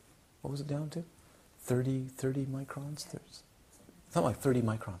retreat. What was it down to? 30 microns? Something like 30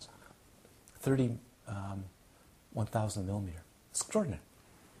 microns. 30 1,000 millimeter. It's extraordinary.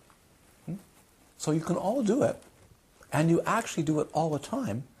 So you can all do it, and you actually do it all the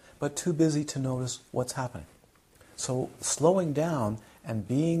time, but too busy to notice what's happening. So slowing down and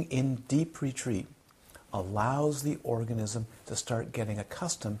being in deep retreat allows the organism to start getting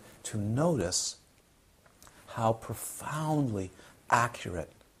accustomed to notice how profoundly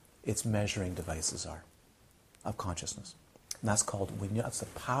accurate its measuring devices are of consciousness. And that's called vijnana. That's the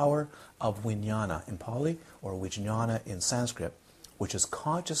power of vijnana in Pali, or vijnana in Sanskrit, which is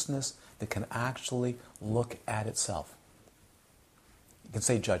consciousness that can actually look at itself. You can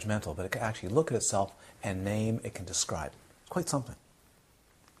say judgmental, but it can actually look at itself and name, it can describe. It's quite something.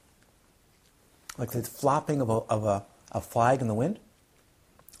 Like the flapping of a flag in the wind,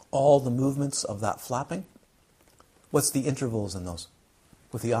 all the movements of that flapping, what's the intervals in those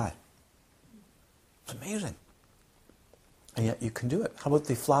with the eye? It's amazing. And yet you can do it. How about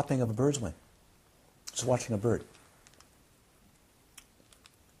the flapping of a bird's wing? Just watching a bird.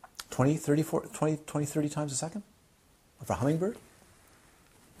 20, 30 times a second? For a hummingbird?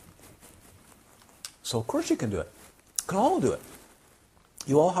 So of course you can do it. You can all do it.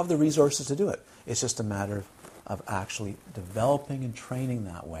 You all have the resources to do it. It's just a matter of actually developing and training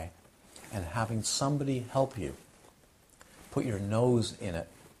that way and having somebody help you. Put your nose in it,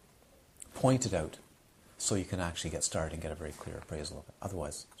 point it out, so you can actually get started and get a very clear appraisal of it.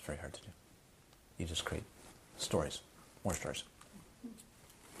 Otherwise, it's very hard to do. You just create stories, more stories.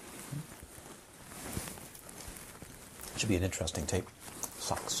 Should be an interesting tape.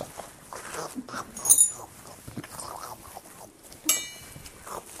 Suck.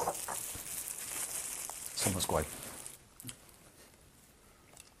 Someone's going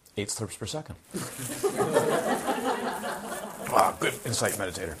 8 slurps per second. Wow, good insight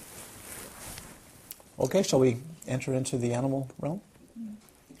meditator. Okay, shall we enter into the animal realm?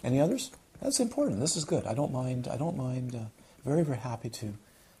 Any others? That's important. This is good. I don't mind. Very, very happy to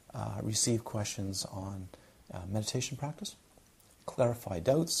receive questions on meditation practice, clarify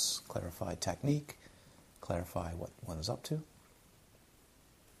doubts, clarify technique, clarify what one is up to.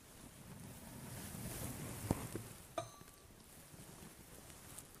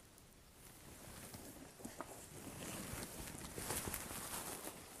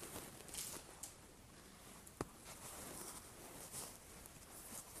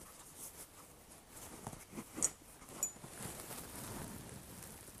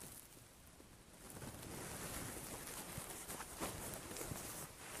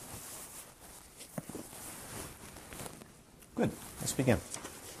 Good. Let's begin.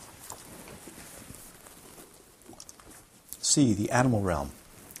 C, the animal realm.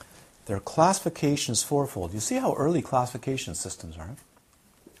 Their classification is fourfold. You see how early classification systems are?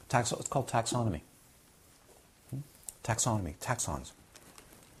 It's called taxonomy. Taxonomy, taxons.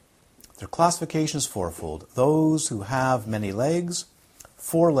 Their classification is fourfold. Those who have many legs,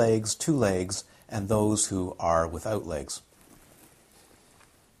 4 legs, 2 legs, and those who are without legs.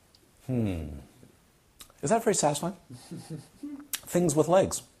 Is that very satisfying? Things with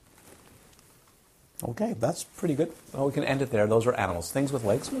legs. Okay, that's pretty good. Well, we can end it there. Those are animals. Things with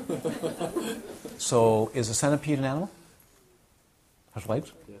legs. So, is a centipede an animal? Has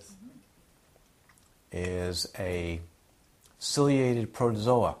legs? Yes. Is a ciliated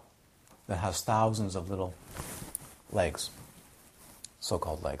protozoa that has thousands of little legs,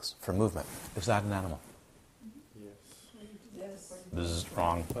 so-called legs, for movement. Is that an animal? Yes. This is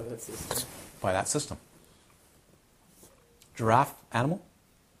wrong. By that system. By that system. Giraffe, animal?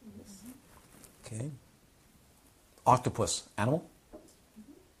 Yes. Okay. Octopus, animal?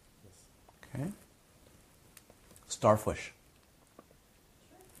 Yes. Okay. Starfish.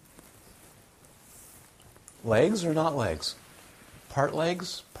 Legs or not legs? Part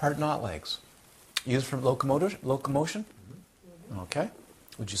legs, part not legs. Used for locomotion? Okay.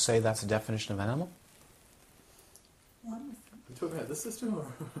 Would you say that's a definition of animal? Are you talking about this system or?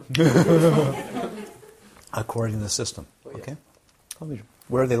 According to the system. Oh, yeah. Okay.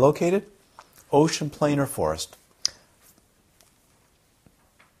 Where are they located? Ocean, plain, or forest?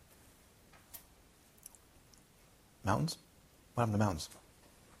 Mountains? What happened to mountains?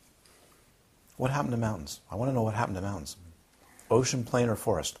 What happened to mountains? I want to know what happened to mountains. Ocean, plain, or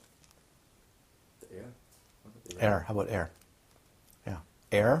forest? The air. Air. How about air? Yeah.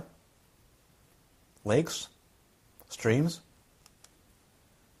 Air? Lakes? Streams?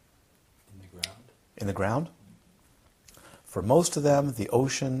 In the ground. In the ground? For most of them, the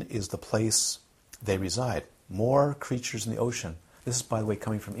ocean is the place they reside. More creatures in the ocean. This is, by the way,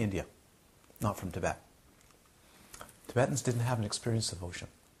 coming from India, not from Tibet. Tibetans didn't have an experience of ocean,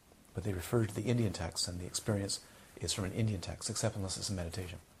 but they referred to the Indian text, and the experience is from an Indian text, except unless it's a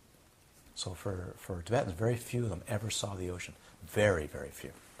meditation. So for Tibetans, very few of them ever saw the ocean. Very, very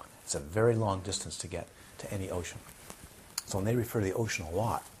few. It's a very long distance to get to any ocean. So when they refer to the ocean a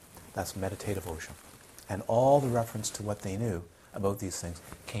lot, that's meditative ocean. And all the reference to what they knew about these things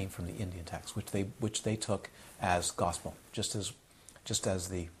came from the Indian text, which they took as gospel, just as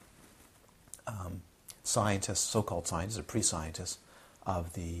the scientists, so-called scientists or pre-scientists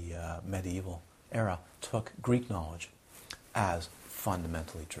of the medieval era took Greek knowledge as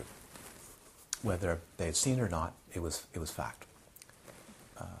fundamentally true. Whether they had seen it or not, it was fact.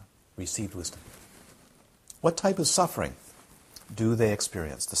 Received wisdom. What type of suffering do they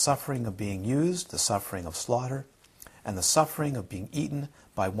experience? The suffering of being used, the suffering of slaughter, and the suffering of being eaten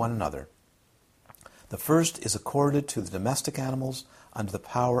by one another. The first is accorded to the domestic animals under the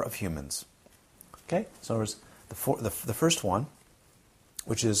power of humans. Okay? So in other words, the first one,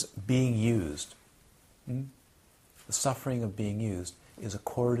 which is being used, the suffering of being used is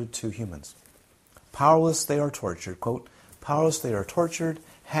accorded to humans. Powerless they are tortured, quote, powerless they are tortured,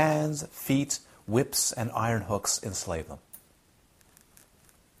 hands, feet, whips, and iron hooks enslave them.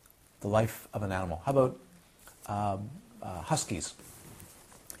 The life of an animal. How about huskies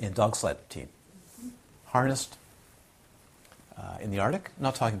in dog sled team? Harnessed in the Arctic. I'm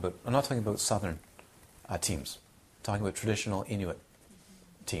not talking about southern teams. I'm talking about traditional Inuit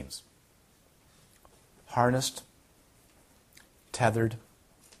teams. Harnessed, tethered,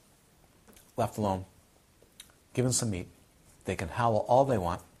 left alone, given some meat. They can howl all they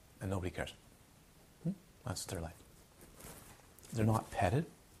want, and nobody cares. That's their life. They're not petted.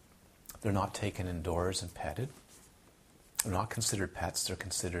 They're not taken indoors and petted. They're not considered pets. They're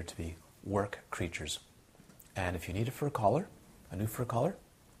considered to be work creatures. And if you need a fur collar, a new fur collar,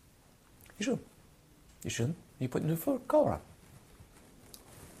 you should. You shouldn't. You put a new fur collar on.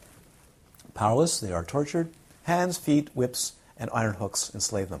 Powerless, they are tortured. Hands, feet, whips, and iron hooks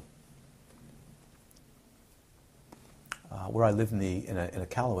enslave them. Where I lived in a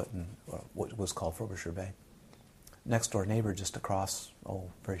Iqaluit in what was called Frobisher Bay. Next door neighbor just across,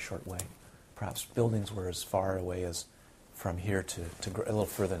 very short way. Perhaps buildings were as far away as from here to a little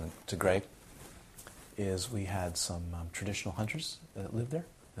further to Greg. Is we had some traditional hunters that lived there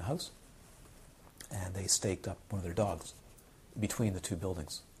in the house, and they staked up one of their dogs between the two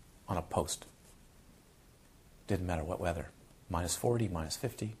buildings on a post. Didn't matter what weather, -40,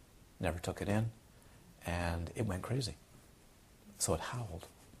 -50, never took it in, and it went crazy. So it howled,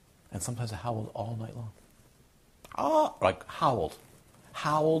 and sometimes it howled all night long.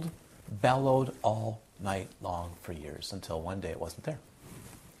 Howled, bellowed all night long for years until one day it wasn't there.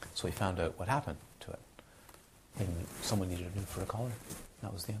 So we found out what happened to it. And someone needed a new fur collar.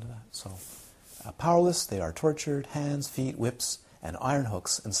 That was the end of that. So, powerless, they are tortured. Hands, feet, whips, and iron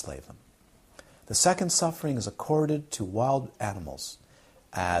hooks enslave them. The second suffering is accorded to wild animals.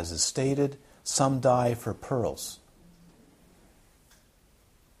 As is stated, some die for pearls.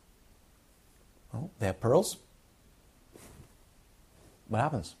 Well, they have pearls. What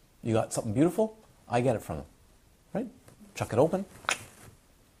happens? You got something beautiful, I get it from them. Right? Chuck it open.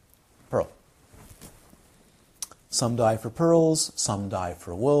 Pearl. Some die for pearls, some die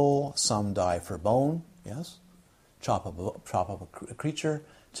for wool, some die for bone. Yes? Chop up a creature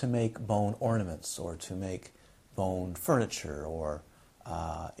to make bone ornaments or to make bone furniture, or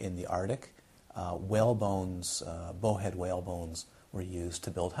in the Arctic, whale bones, bowhead whale bones were used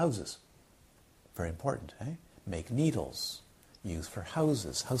to build houses. Very important, eh? Make needles, used for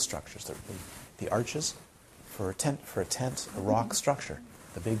houses, house structures. The arches for a tent, a rock structure.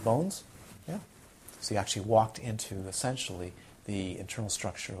 The big bones, yeah. So you actually walked into essentially the internal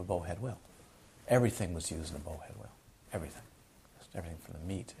structure of a bowhead whale. Everything was used in a bowhead whale. Everything. Everything from the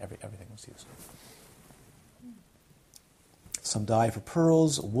meat, everything was used. Some die for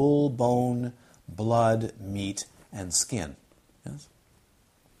pearls, wool, bone, blood, meat, and skin. Yes?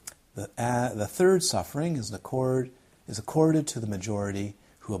 The third suffering is accorded to the majority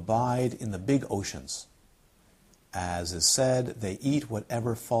who abide in the big oceans. As is said, they eat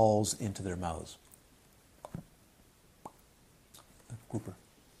whatever falls into their mouths. Grouper.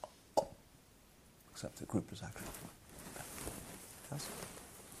 Except the groupers actually. Yes?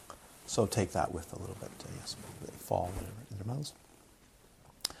 So take that with a little bit. Yes, they fall in their mouths.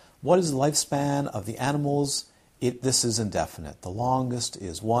 What is the lifespan of the animals? This is indefinite. The longest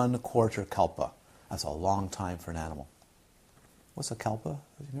is 1/4 kalpa. That's a long time for an animal. What's a kalpa?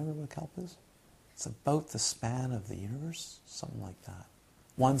 Do you remember what a kalpa is? It's about the span of the universe, something like that.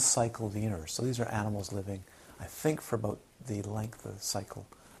 One cycle of the universe. So these are animals living, I think, for about the length of the cycle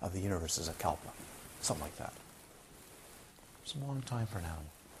of the universe is a kalpa. Something like that. It's a long time for an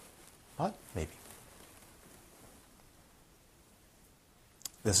animal. What? Maybe.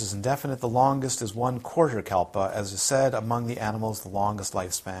 This is indefinite. The longest is 1/4 kalpa. As is said, among the animals, the longest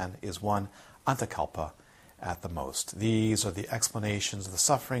lifespan is 1 antakalpa at the most. These are the explanations of the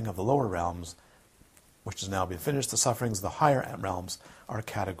suffering of the lower realms, which has now been finished. The sufferings of the higher realms are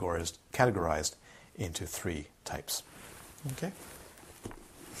categorized into 3 types. Okay?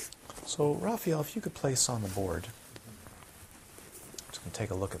 So, Raphael, if you could place on the board, just going to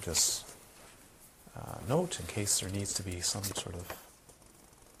take a look at this note in case there needs to be some sort of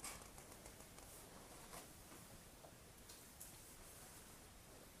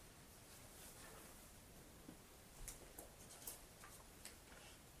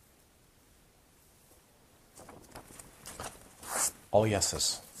all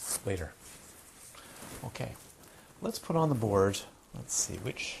yeses later. Okay, let's put on the board, let's see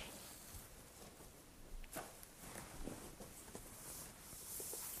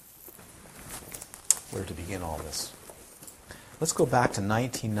where to begin all this. Let's go back to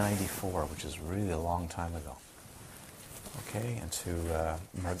 1994, which is really a long time ago. Okay, and to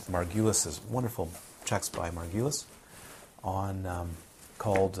Margulis's wonderful text by Margulis on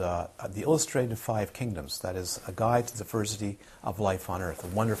called The Illustrated 5 Kingdoms. That is a guide to the diversity of life on Earth. A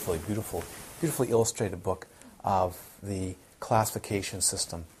wonderfully, beautifully illustrated book of the classification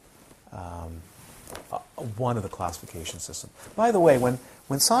system. One of the classification systems. By the way,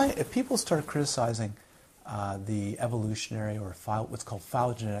 if people start criticizing the evolutionary or what's called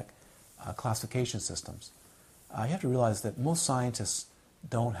phylogenetic classification systems, you have to realize that most scientists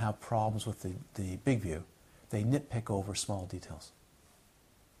don't have problems with the big view. They nitpick over small details.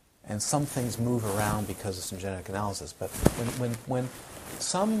 And some things move around because of some genetic analysis. But when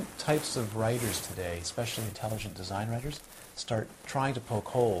some types of writers today, especially intelligent design writers, start trying to poke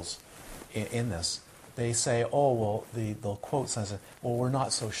holes in this, they say, oh, well, they'll quote says, well, we're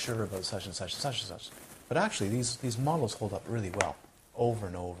not so sure about such and such and such and such. But actually, these models hold up really well, over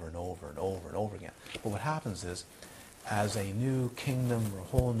and over and over and over and over again. But what happens is, as a new kingdom or a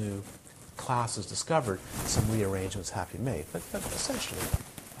whole new class is discovered, some rearrangements have to be made. But essentially,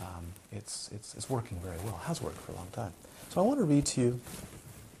 it's working very well. It has worked for a long time. So I want to read to you.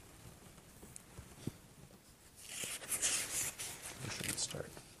 Where should we start?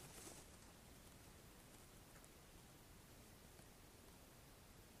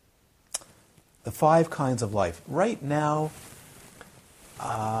 The 5 kinds of life. Right now,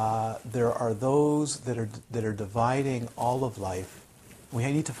 there are those that are dividing all of life. We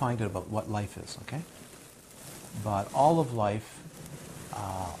need to find out about what life is, okay? But all of life,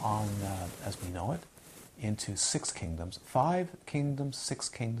 as we know it, into 6 kingdoms. 5 kingdoms, 6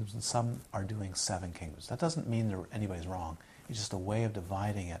 kingdoms, and some are doing 7 kingdoms. That doesn't mean anybody's wrong. It's just a way of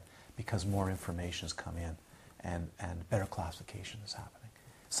dividing it because more information has come in and better classification is happening.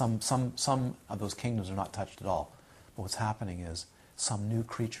 Some of those kingdoms are not touched at all. But what's happening is some new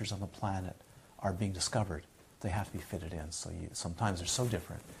creatures on the planet are being discovered. They have to be fitted in. So sometimes they're so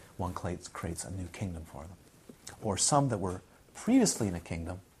different, one creates a new kingdom for them. Or some that were previously in a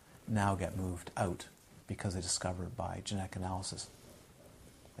kingdom now get moved out because they discovered by genetic analysis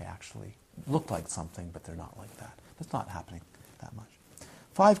they actually look like something, but they're not like that. That's not happening that much.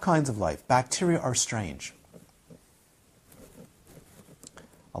 5 kinds of life. Bacteria are strange.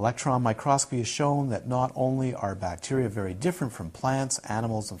 Electron microscopy has shown that not only are bacteria very different from plants,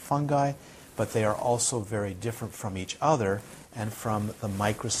 animals, and fungi, but they are also very different from each other and from the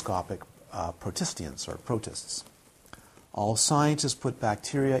microscopic protistians or protists. All scientists put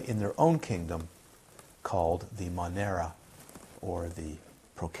bacteria in their own kingdom called the Monera or the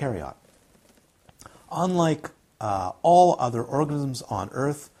prokaryote. Unlike all other organisms on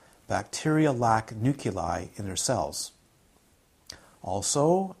Earth, bacteria lack nuclei in their cells.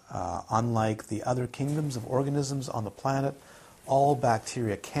 Also, unlike the other kingdoms of organisms on the planet, all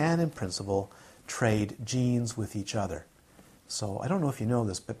bacteria can, in principle, trade genes with each other. So I don't know if you know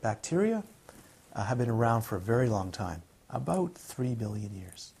this, but bacteria have been around for a very long time, about 3 billion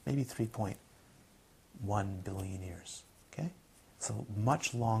years, maybe 3.1 billion years. Okay? So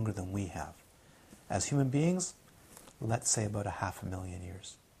much longer than we have. As human beings, let's say about 500,000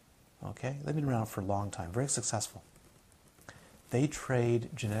 years. Okay? They've been around for a long time, very successful. They trade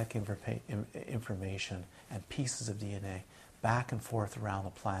genetic information and pieces of DNA back and forth around the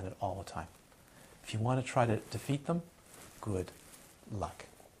planet all the time. If you want to try to defeat them, good luck.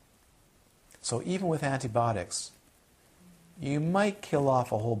 So even with antibiotics, you might kill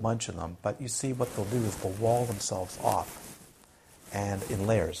off a whole bunch of them, but you see what they'll do is they'll wall themselves off and in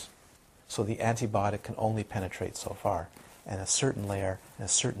layers. So the antibiotic can only penetrate so far, and a certain layer and a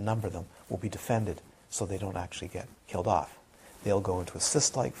certain number of them will be defended so they don't actually get killed off. They'll go into a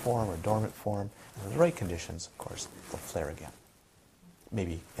cyst-like form or dormant form, and in the right conditions, of course, they'll flare again.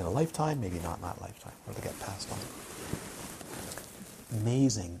 Maybe in a lifetime, maybe not in that lifetime, or they get passed on.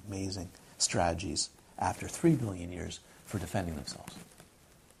 Amazing, amazing strategies after 3 billion years for defending themselves.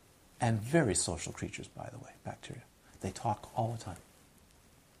 And very social creatures, by the way, bacteria. They talk all the time.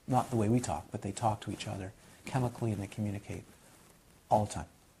 Not the way we talk, but they talk to each other chemically and they communicate all the time.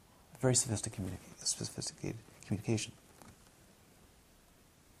 Very sophisticated communication.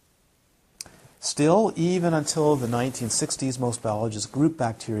 Still, even until the 1960s, most biologists grouped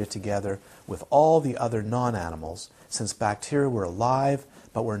bacteria together with all the other non-animals, since bacteria were alive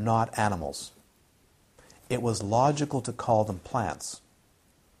but were not animals. It was logical to call them plants.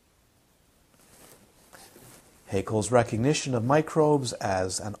 Haeckel's recognition of microbes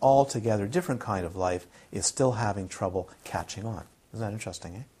as an altogether different kind of life is still having trouble catching on. Isn't that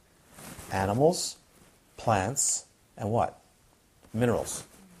interesting, eh? Animals, plants, and what? Minerals.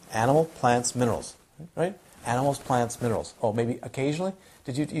 Animal, plants, minerals. Right? Animals, plants, minerals. Oh, maybe occasionally?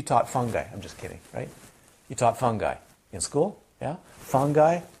 You taught fungi. I'm just kidding, right? You taught fungi in school? Yeah?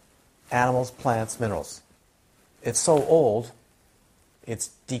 Fungi, animals, plants, minerals. It's so old,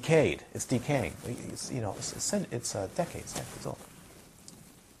 it's decayed. It's decaying. It's decades old.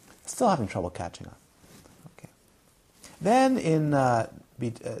 Still having trouble catching on. Okay. Then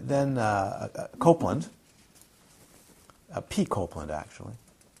Copeland, P. Copeland actually,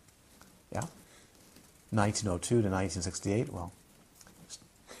 yeah, 1902 to 1968. Well,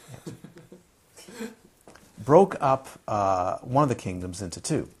 broke up one of the kingdoms into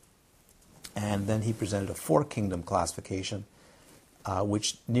two, and then he presented a 4-kingdom classification,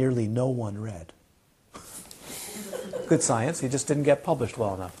 which nearly no one read. Good science, it just didn't get published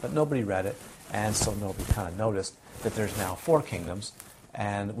well enough, but nobody read it, and so nobody kind of noticed that there's now 4 kingdoms,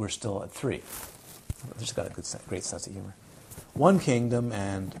 and we're still at 3. They've just got a great sense of humor. 1 kingdom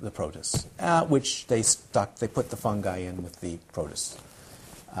and the protists, which they put the fungi in with the protists,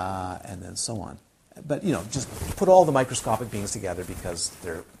 and then so on. But, just put all the microscopic beings together because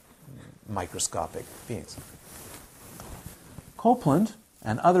they're microscopic beings. Copeland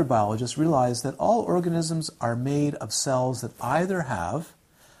and other biologists realized that all organisms are made of cells that either have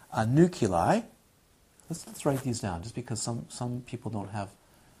a nuclei. Let's write these down, just because some people don't have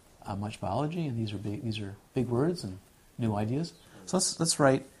much biology, and these are big words and new ideas. So let's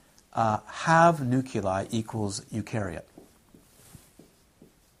write have nuclei equals eukaryote.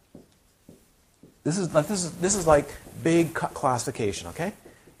 This is like big classification, okay?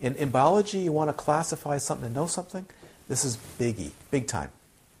 In biology, you want to classify something and know something. This is big time.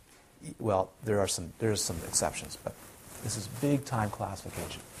 Well, there's some exceptions, but this is big time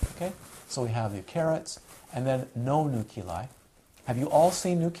classification. Okay, so we have the eukaryotes, and then no nuclei. Have you all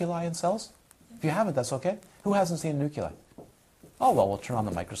seen nuclei in cells? If you haven't, that's okay. Who hasn't seen nuclei? Oh well, we'll turn on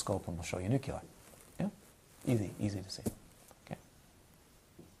the microscope and we'll show you nuclei. Yeah, easy to see. Okay,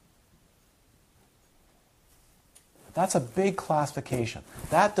 that's a big classification.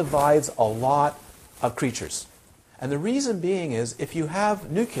 That divides a lot of creatures. And the reason being is, if you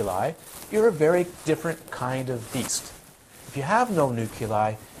have nuclei, you're a very different kind of beast. If you have no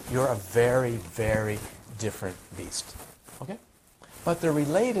nuclei, you're a very, very different beast. Okay? But they're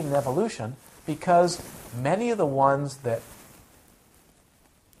related in evolution because many of the ones that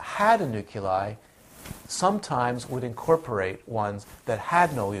had a nuclei sometimes would incorporate ones that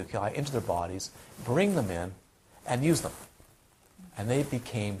had no nuclei into their bodies, bring them in, and use them. And they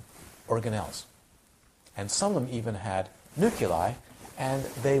became organelles. And some of them even had nuclei, and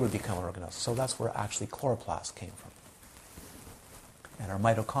they would become organelles. So that's where actually chloroplasts came from. And our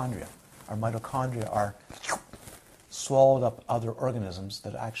mitochondria. Our mitochondria are swallowed up other organisms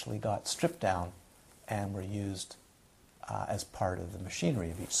that actually got stripped down and were used as part of the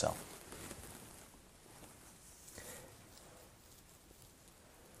machinery of each cell.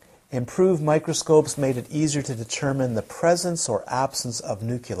 Improved microscopes made it easier to determine the presence or absence of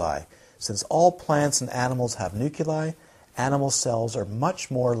nuclei. Since all plants and animals have nuclei, animal cells are much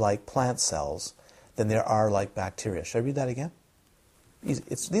more like plant cells than they are like bacteria. Should I read that again?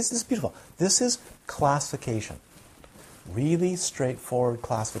 This is beautiful. This is classification. Really straightforward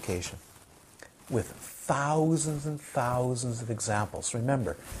classification with thousands and thousands of examples.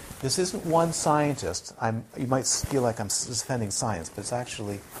 Remember, this isn't one scientist. You might feel like I'm defending science, but it's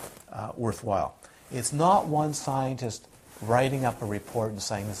actually worthwhile. It's not one scientist writing up a report and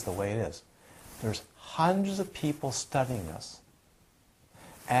saying this is the way it is. There's hundreds of people studying this,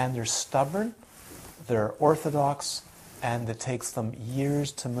 and they're stubborn, they're orthodox, and it takes them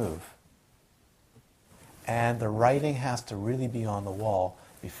years to move. And the writing has to really be on the wall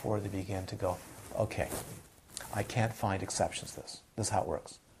before they begin to go, okay, I can't find exceptions to this. This is how it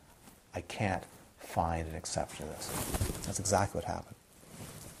works. I can't find an exception to this. That's exactly what happened.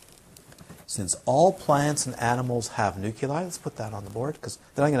 Since all plants and animals have nuclei, let's put that on the board, because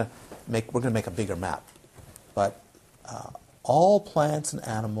then we're going to make a bigger map. But all plants and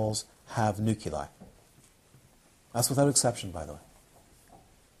animals have nuclei. That's without exception, by the way.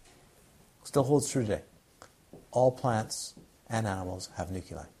 Still holds true today. All plants and animals have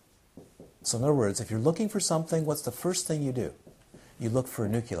nuclei. So in other words, if you're looking for something, what's the first thing you do? You look for a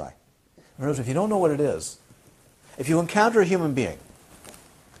nuclei. In other words, if you don't know what it is, if you encounter a human being,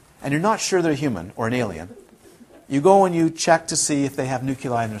 and you're not sure they're human or an alien, you go and you check to see if they have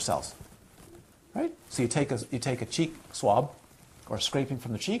nuclei in their cells. Right? So you take a cheek swab or a scraping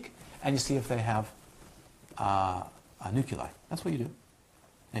from the cheek, and you see if they have a nuclei. That's what you do.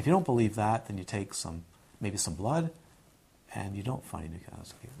 And if you don't believe that, then you take maybe some blood, and you don't find any nuclei.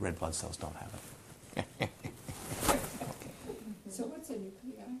 Red blood cells don't have it. So what's a nuclei?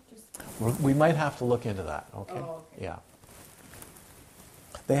 We might have to look into that. Okay. Oh, okay. Yeah.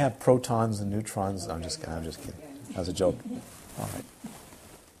 They have protons and neutrons. Okay. I'm just kidding. That was a joke. All right.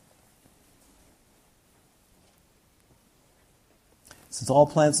 Since all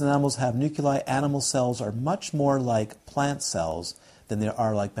plants and animals have nuclei, animal cells are much more like plant cells than they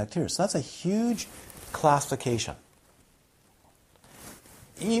are like bacteria. So that's a huge classification.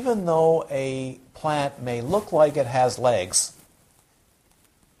 Even though a plant may look like it has legs,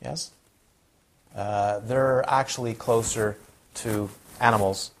 yes, they're actually closer to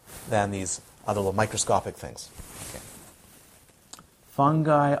animals than these other little microscopic things. Okay.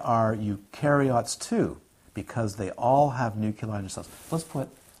 Fungi are eukaryotes too, because they all have nuclei in their cells.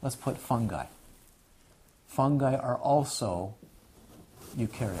 Let's put fungi. Fungi are also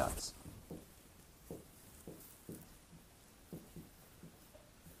eukaryotes.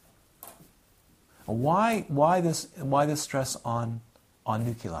 Why this stress on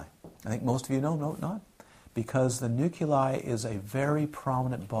nuclei? I think most of you know, no, not? Because the nuclei is a very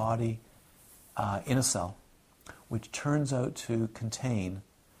prominent body in a cell, which turns out to contain,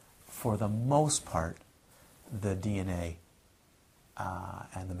 for the most part, the DNA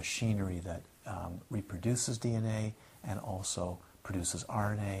and the machinery that reproduces DNA and also produces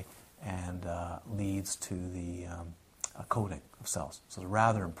RNA and leads to the coding of cells. So it's a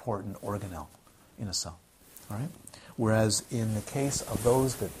rather important organelle in a cell. All right? Whereas in the case of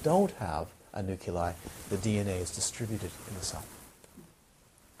those that don't have a nuclei, the DNA is distributed in the cell.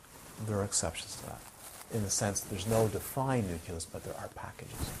 There are exceptions to that. In the sense that there's no defined nucleus, but there are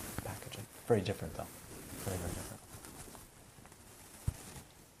packaging. Very different, though. Very, very different.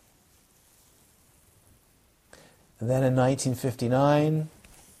 And then in 1959,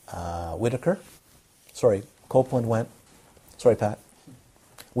 Copeland went. Sorry, Pat.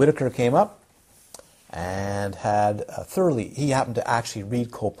 Whitaker came up and had he happened to actually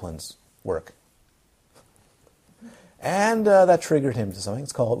read Copeland's work. And that triggered him to something.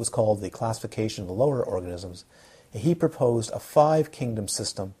 It was called the classification of the lower organisms. He proposed a 5-kingdom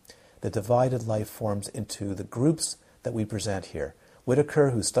system that divided life forms into the groups that we present here. Whitaker,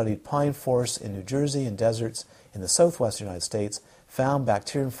 who studied pine forests in New Jersey and deserts in the southwestern United States, found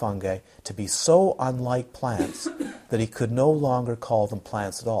bacteria and fungi to be so unlike plants that he could no longer call them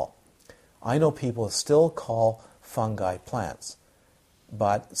plants at all. I know people still call fungi plants,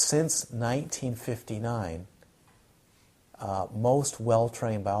 but since 1959, most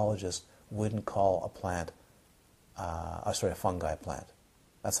well-trained biologists wouldn't call a fungi a plant.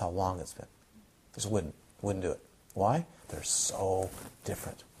 That's how long it's been. Just wouldn't do it. Why? They're so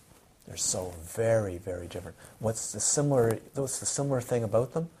different. They're so very, very different. What's the similar thing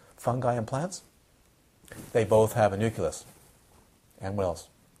about them? Fungi and plants? They both have a nucleus. And what else?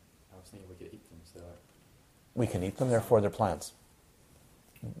 I was thinking we could eat them, so We can eat them, therefore they're plants.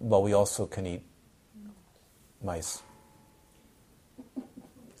 Well, we also can eat mice.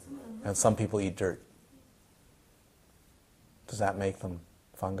 And some people eat dirt. Does that make them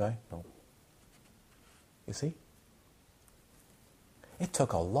fungi? No. You see? It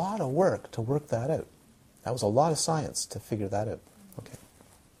took a lot of work to work that out. That was a lot of science to figure that out. Okay.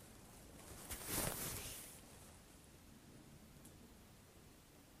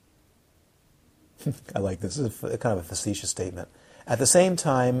 I like this. This is kind of a facetious statement. At the same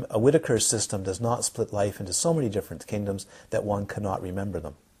time, a Whitaker's system does not split life into so many different kingdoms that one cannot remember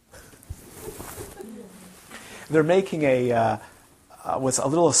them. They're making what's a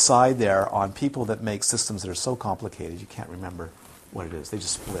little aside there on people that make systems that are so complicated you can't remember what it is. They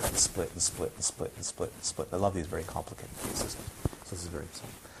just split and split and split and split and split and split. I love these very complicated systems. So this is very simple.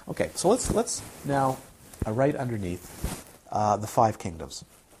 Okay, so let's now right underneath the 5 kingdoms,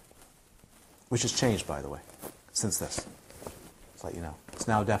 which has changed, by the way, since this. Just let you know. It's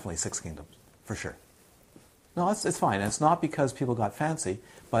now definitely 6 kingdoms, for sure. No, it's fine. And it's not because people got fancy,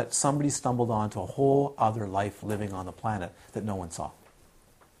 but somebody stumbled onto a whole other life living on the planet that no one saw.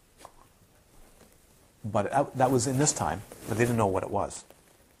 But that was in this time, but they didn't know what it was.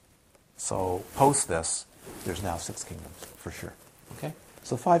 So post this, there's now 6 kingdoms, for sure. Okay?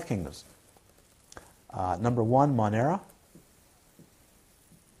 So 5 kingdoms. Number 1, Monera.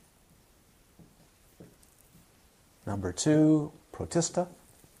 Number 2, Protista.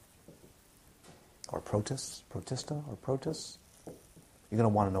 Or Protista, or Protus. You're going to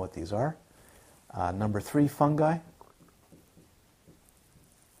want to know what these are. Number 3, fungi.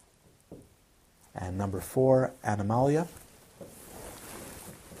 And number 4, animalia.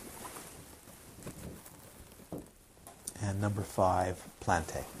 And number 5,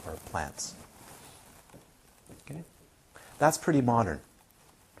 plantae, or plants. Okay? That's pretty modern.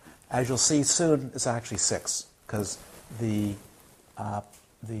 As you'll see soon, it's actually 6, because the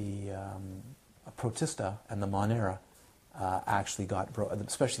Protista and the Monera actually got,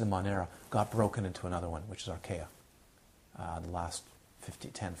 especially the Monera, got broken into another one, which is Archaea, the last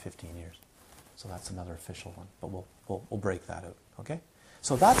 10, 15 years. So that's another official one, but we'll break that out. Okay,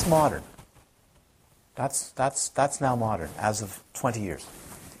 so that's modern. That's now modern as of 20 years.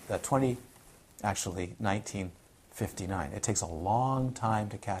 1959. It takes a long time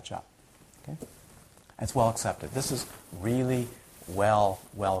to catch up. Okay, it's well accepted. This is really well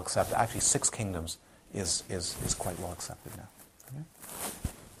accepted. Actually, 6 kingdoms is quite well accepted now. Okay?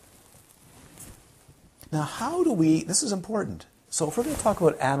 Now, how do we? This is important. So if we're going to talk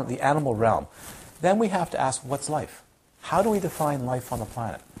about the animal realm, then we have to ask, what's life? How do we define life on the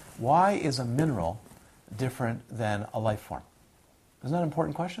planet? Why is a mineral different than a life form? Isn't that an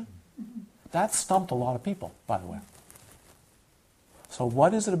important question? Mm-hmm. That stumped a lot of people, by the way. So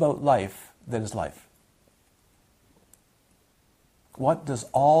what is it about life that is life? What does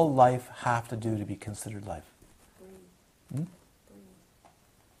all life have to do to be considered life? Hmm?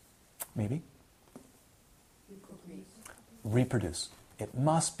 Maybe? Reproduce. It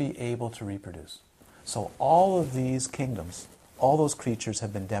must be able to reproduce. So all of these kingdoms, all those creatures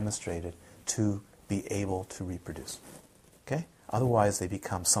have been demonstrated to be able to reproduce. Okay? Otherwise they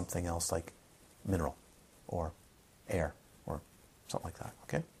become something else like mineral or air or something like that.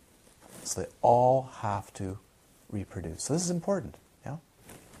 Okay? So they all have to reproduce. So this is important. Yeah?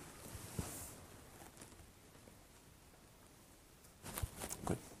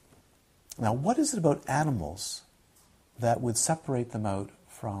 Good. Now what is it about animals that would separate them out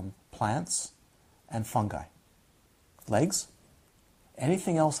from plants and fungi? Legs?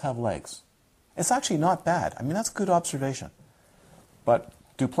 Anything else have legs? It's actually not bad. I mean, that's a good observation. But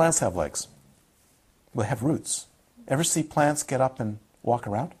do plants have legs? Well, they have roots. Ever see plants get up and walk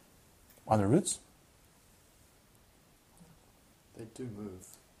around on their roots? they do move.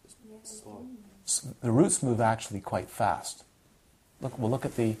 It's slow. The roots move actually quite fast. Look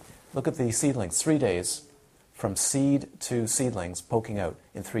at the seedlings. 3 days from seed to seedlings poking out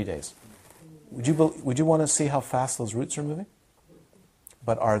in 3 days. Would you want to see how fast those roots are moving?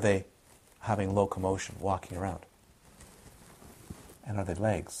 But are they having locomotion, walking around? And are they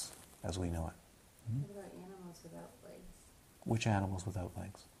legs, as we know it? What about animals without legs? Which animals without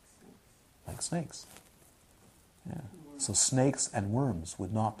legs? Snakes. Like snakes. Yeah. So snakes and worms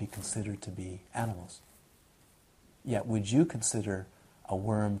would not be considered to be animals. Yet would you consider a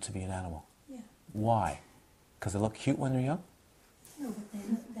worm to be an animal? Yeah. Why? Because they look cute when they're young? No, but they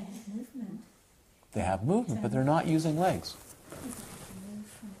have movement. They have movement, but they're not using legs. They can move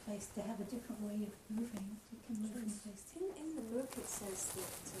from place. They have a different way of moving. They can move from place to In the book it says that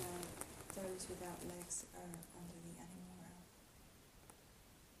those without legs are under the animal realm.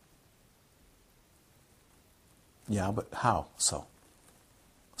 Yeah, but how so?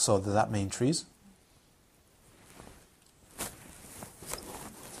 So does that mean trees?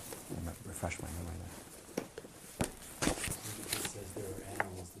 Let me refresh my memory there. It says there are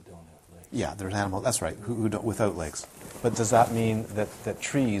animals that don't have legs. Yeah, there's animals, that's right, who don't, without legs. But does that mean that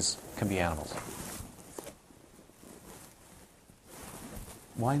trees can be animals?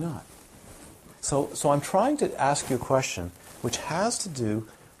 Why not? So I'm trying to ask you a question which has to do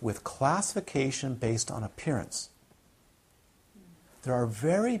with classification based on appearance. There are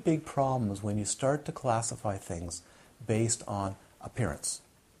very big problems when you start to classify things based on appearance.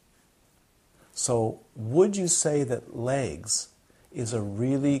 So would you say that legs is a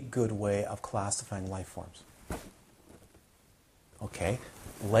really good way of classifying life forms? Okay,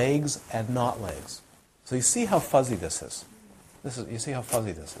 legs and not legs. So you see how fuzzy this is. You see how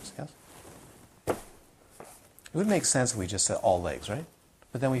fuzzy this is, yes? It would make sense if we just said all legs, right?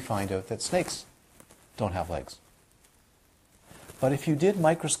 But then we find out that snakes don't have legs. But if you did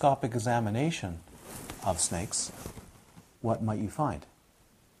microscopic examination of snakes, what might you find?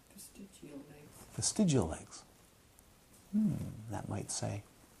 Vestigial legs. Vestigial legs. That might say,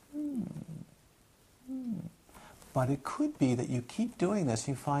 But it could be that you keep doing this,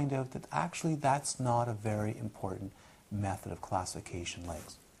 you find out that actually that's not a very important method of classification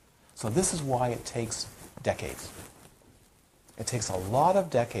legs. So this is why it takes decades. It takes a lot of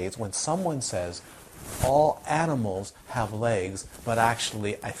decades when someone says, all animals have legs, but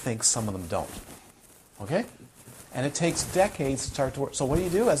actually I think some of them don't. Okay? And it takes decades to start to work. So what do you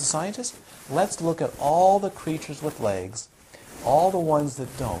do as a scientist? Let's look at all the creatures with legs, all the ones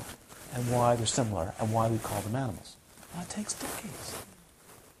that don't, and why they're similar, and why we call them animals. Well, it takes decades.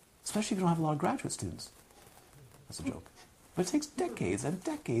 Especially if you don't have a lot of graduate students. That's a joke. But it takes decades and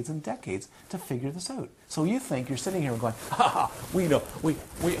decades and decades to figure this out. So you think you're sitting here and going, ha ha, we know, we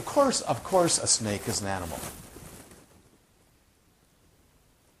of course a snake is an animal.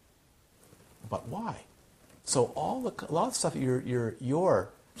 But why? So a lot of stuff you're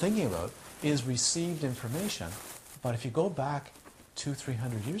thinking about is received information, but if you go back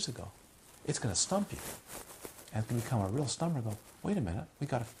 200-300 years ago, it's going to stump you. And it's going to become a real stumper and go, wait a minute, we've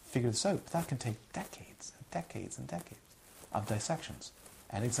got to figure this out. But that can take decades and decades and decades of dissections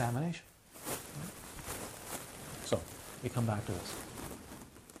and examination. So, we come back to this.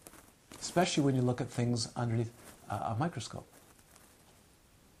 Especially when you look at things underneath a microscope.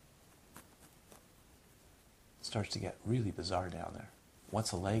 It starts to get really bizarre down there.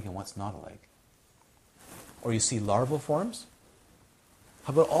 What's a leg and what's not a leg? Or you see larval forms.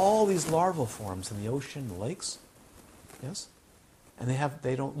 How about all these larval forms in the ocean, the lakes? Yes? And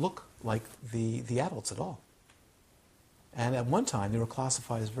they don't look like the adults at all. And at one time they were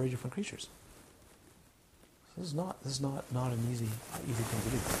classified as very different creatures. So this is not an easy thing to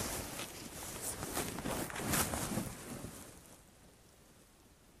do.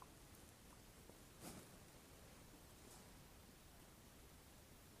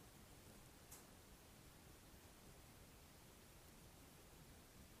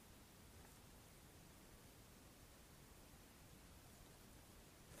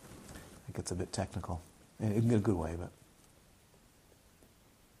 I think it's a bit technical, in a good way, but.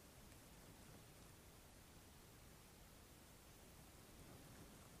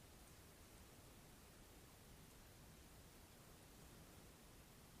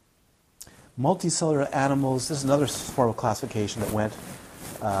 Multicellular animals, this is another form of classification that went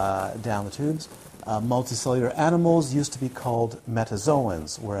down the tubes. Multicellular animals used to be called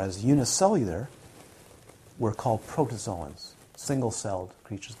metazoans, whereas unicellular were called protozoans. Single-celled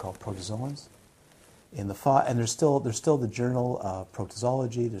creatures called protozoans. And there's still the journal of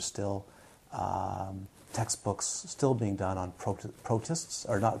protozology. There's still textbooks still being done on protists,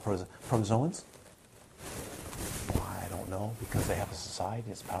 or not protozoans. Why, I don't know, because they have a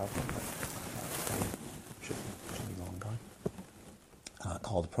society, it's powerful, but should be long gone.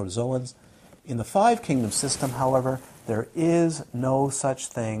 Called protozoans. In the five kingdom system, however, there is no such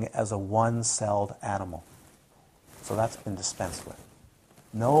thing as a one-celled animal. So that's been dispensed with.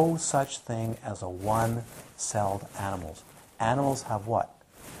 No such thing as a one-celled animals. Animals have what?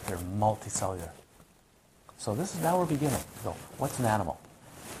 They're multicellular. So this is now we're beginning. So what's an animal?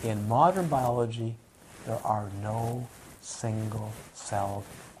 In modern biology, there are no single-celled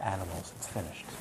animals. It's finished.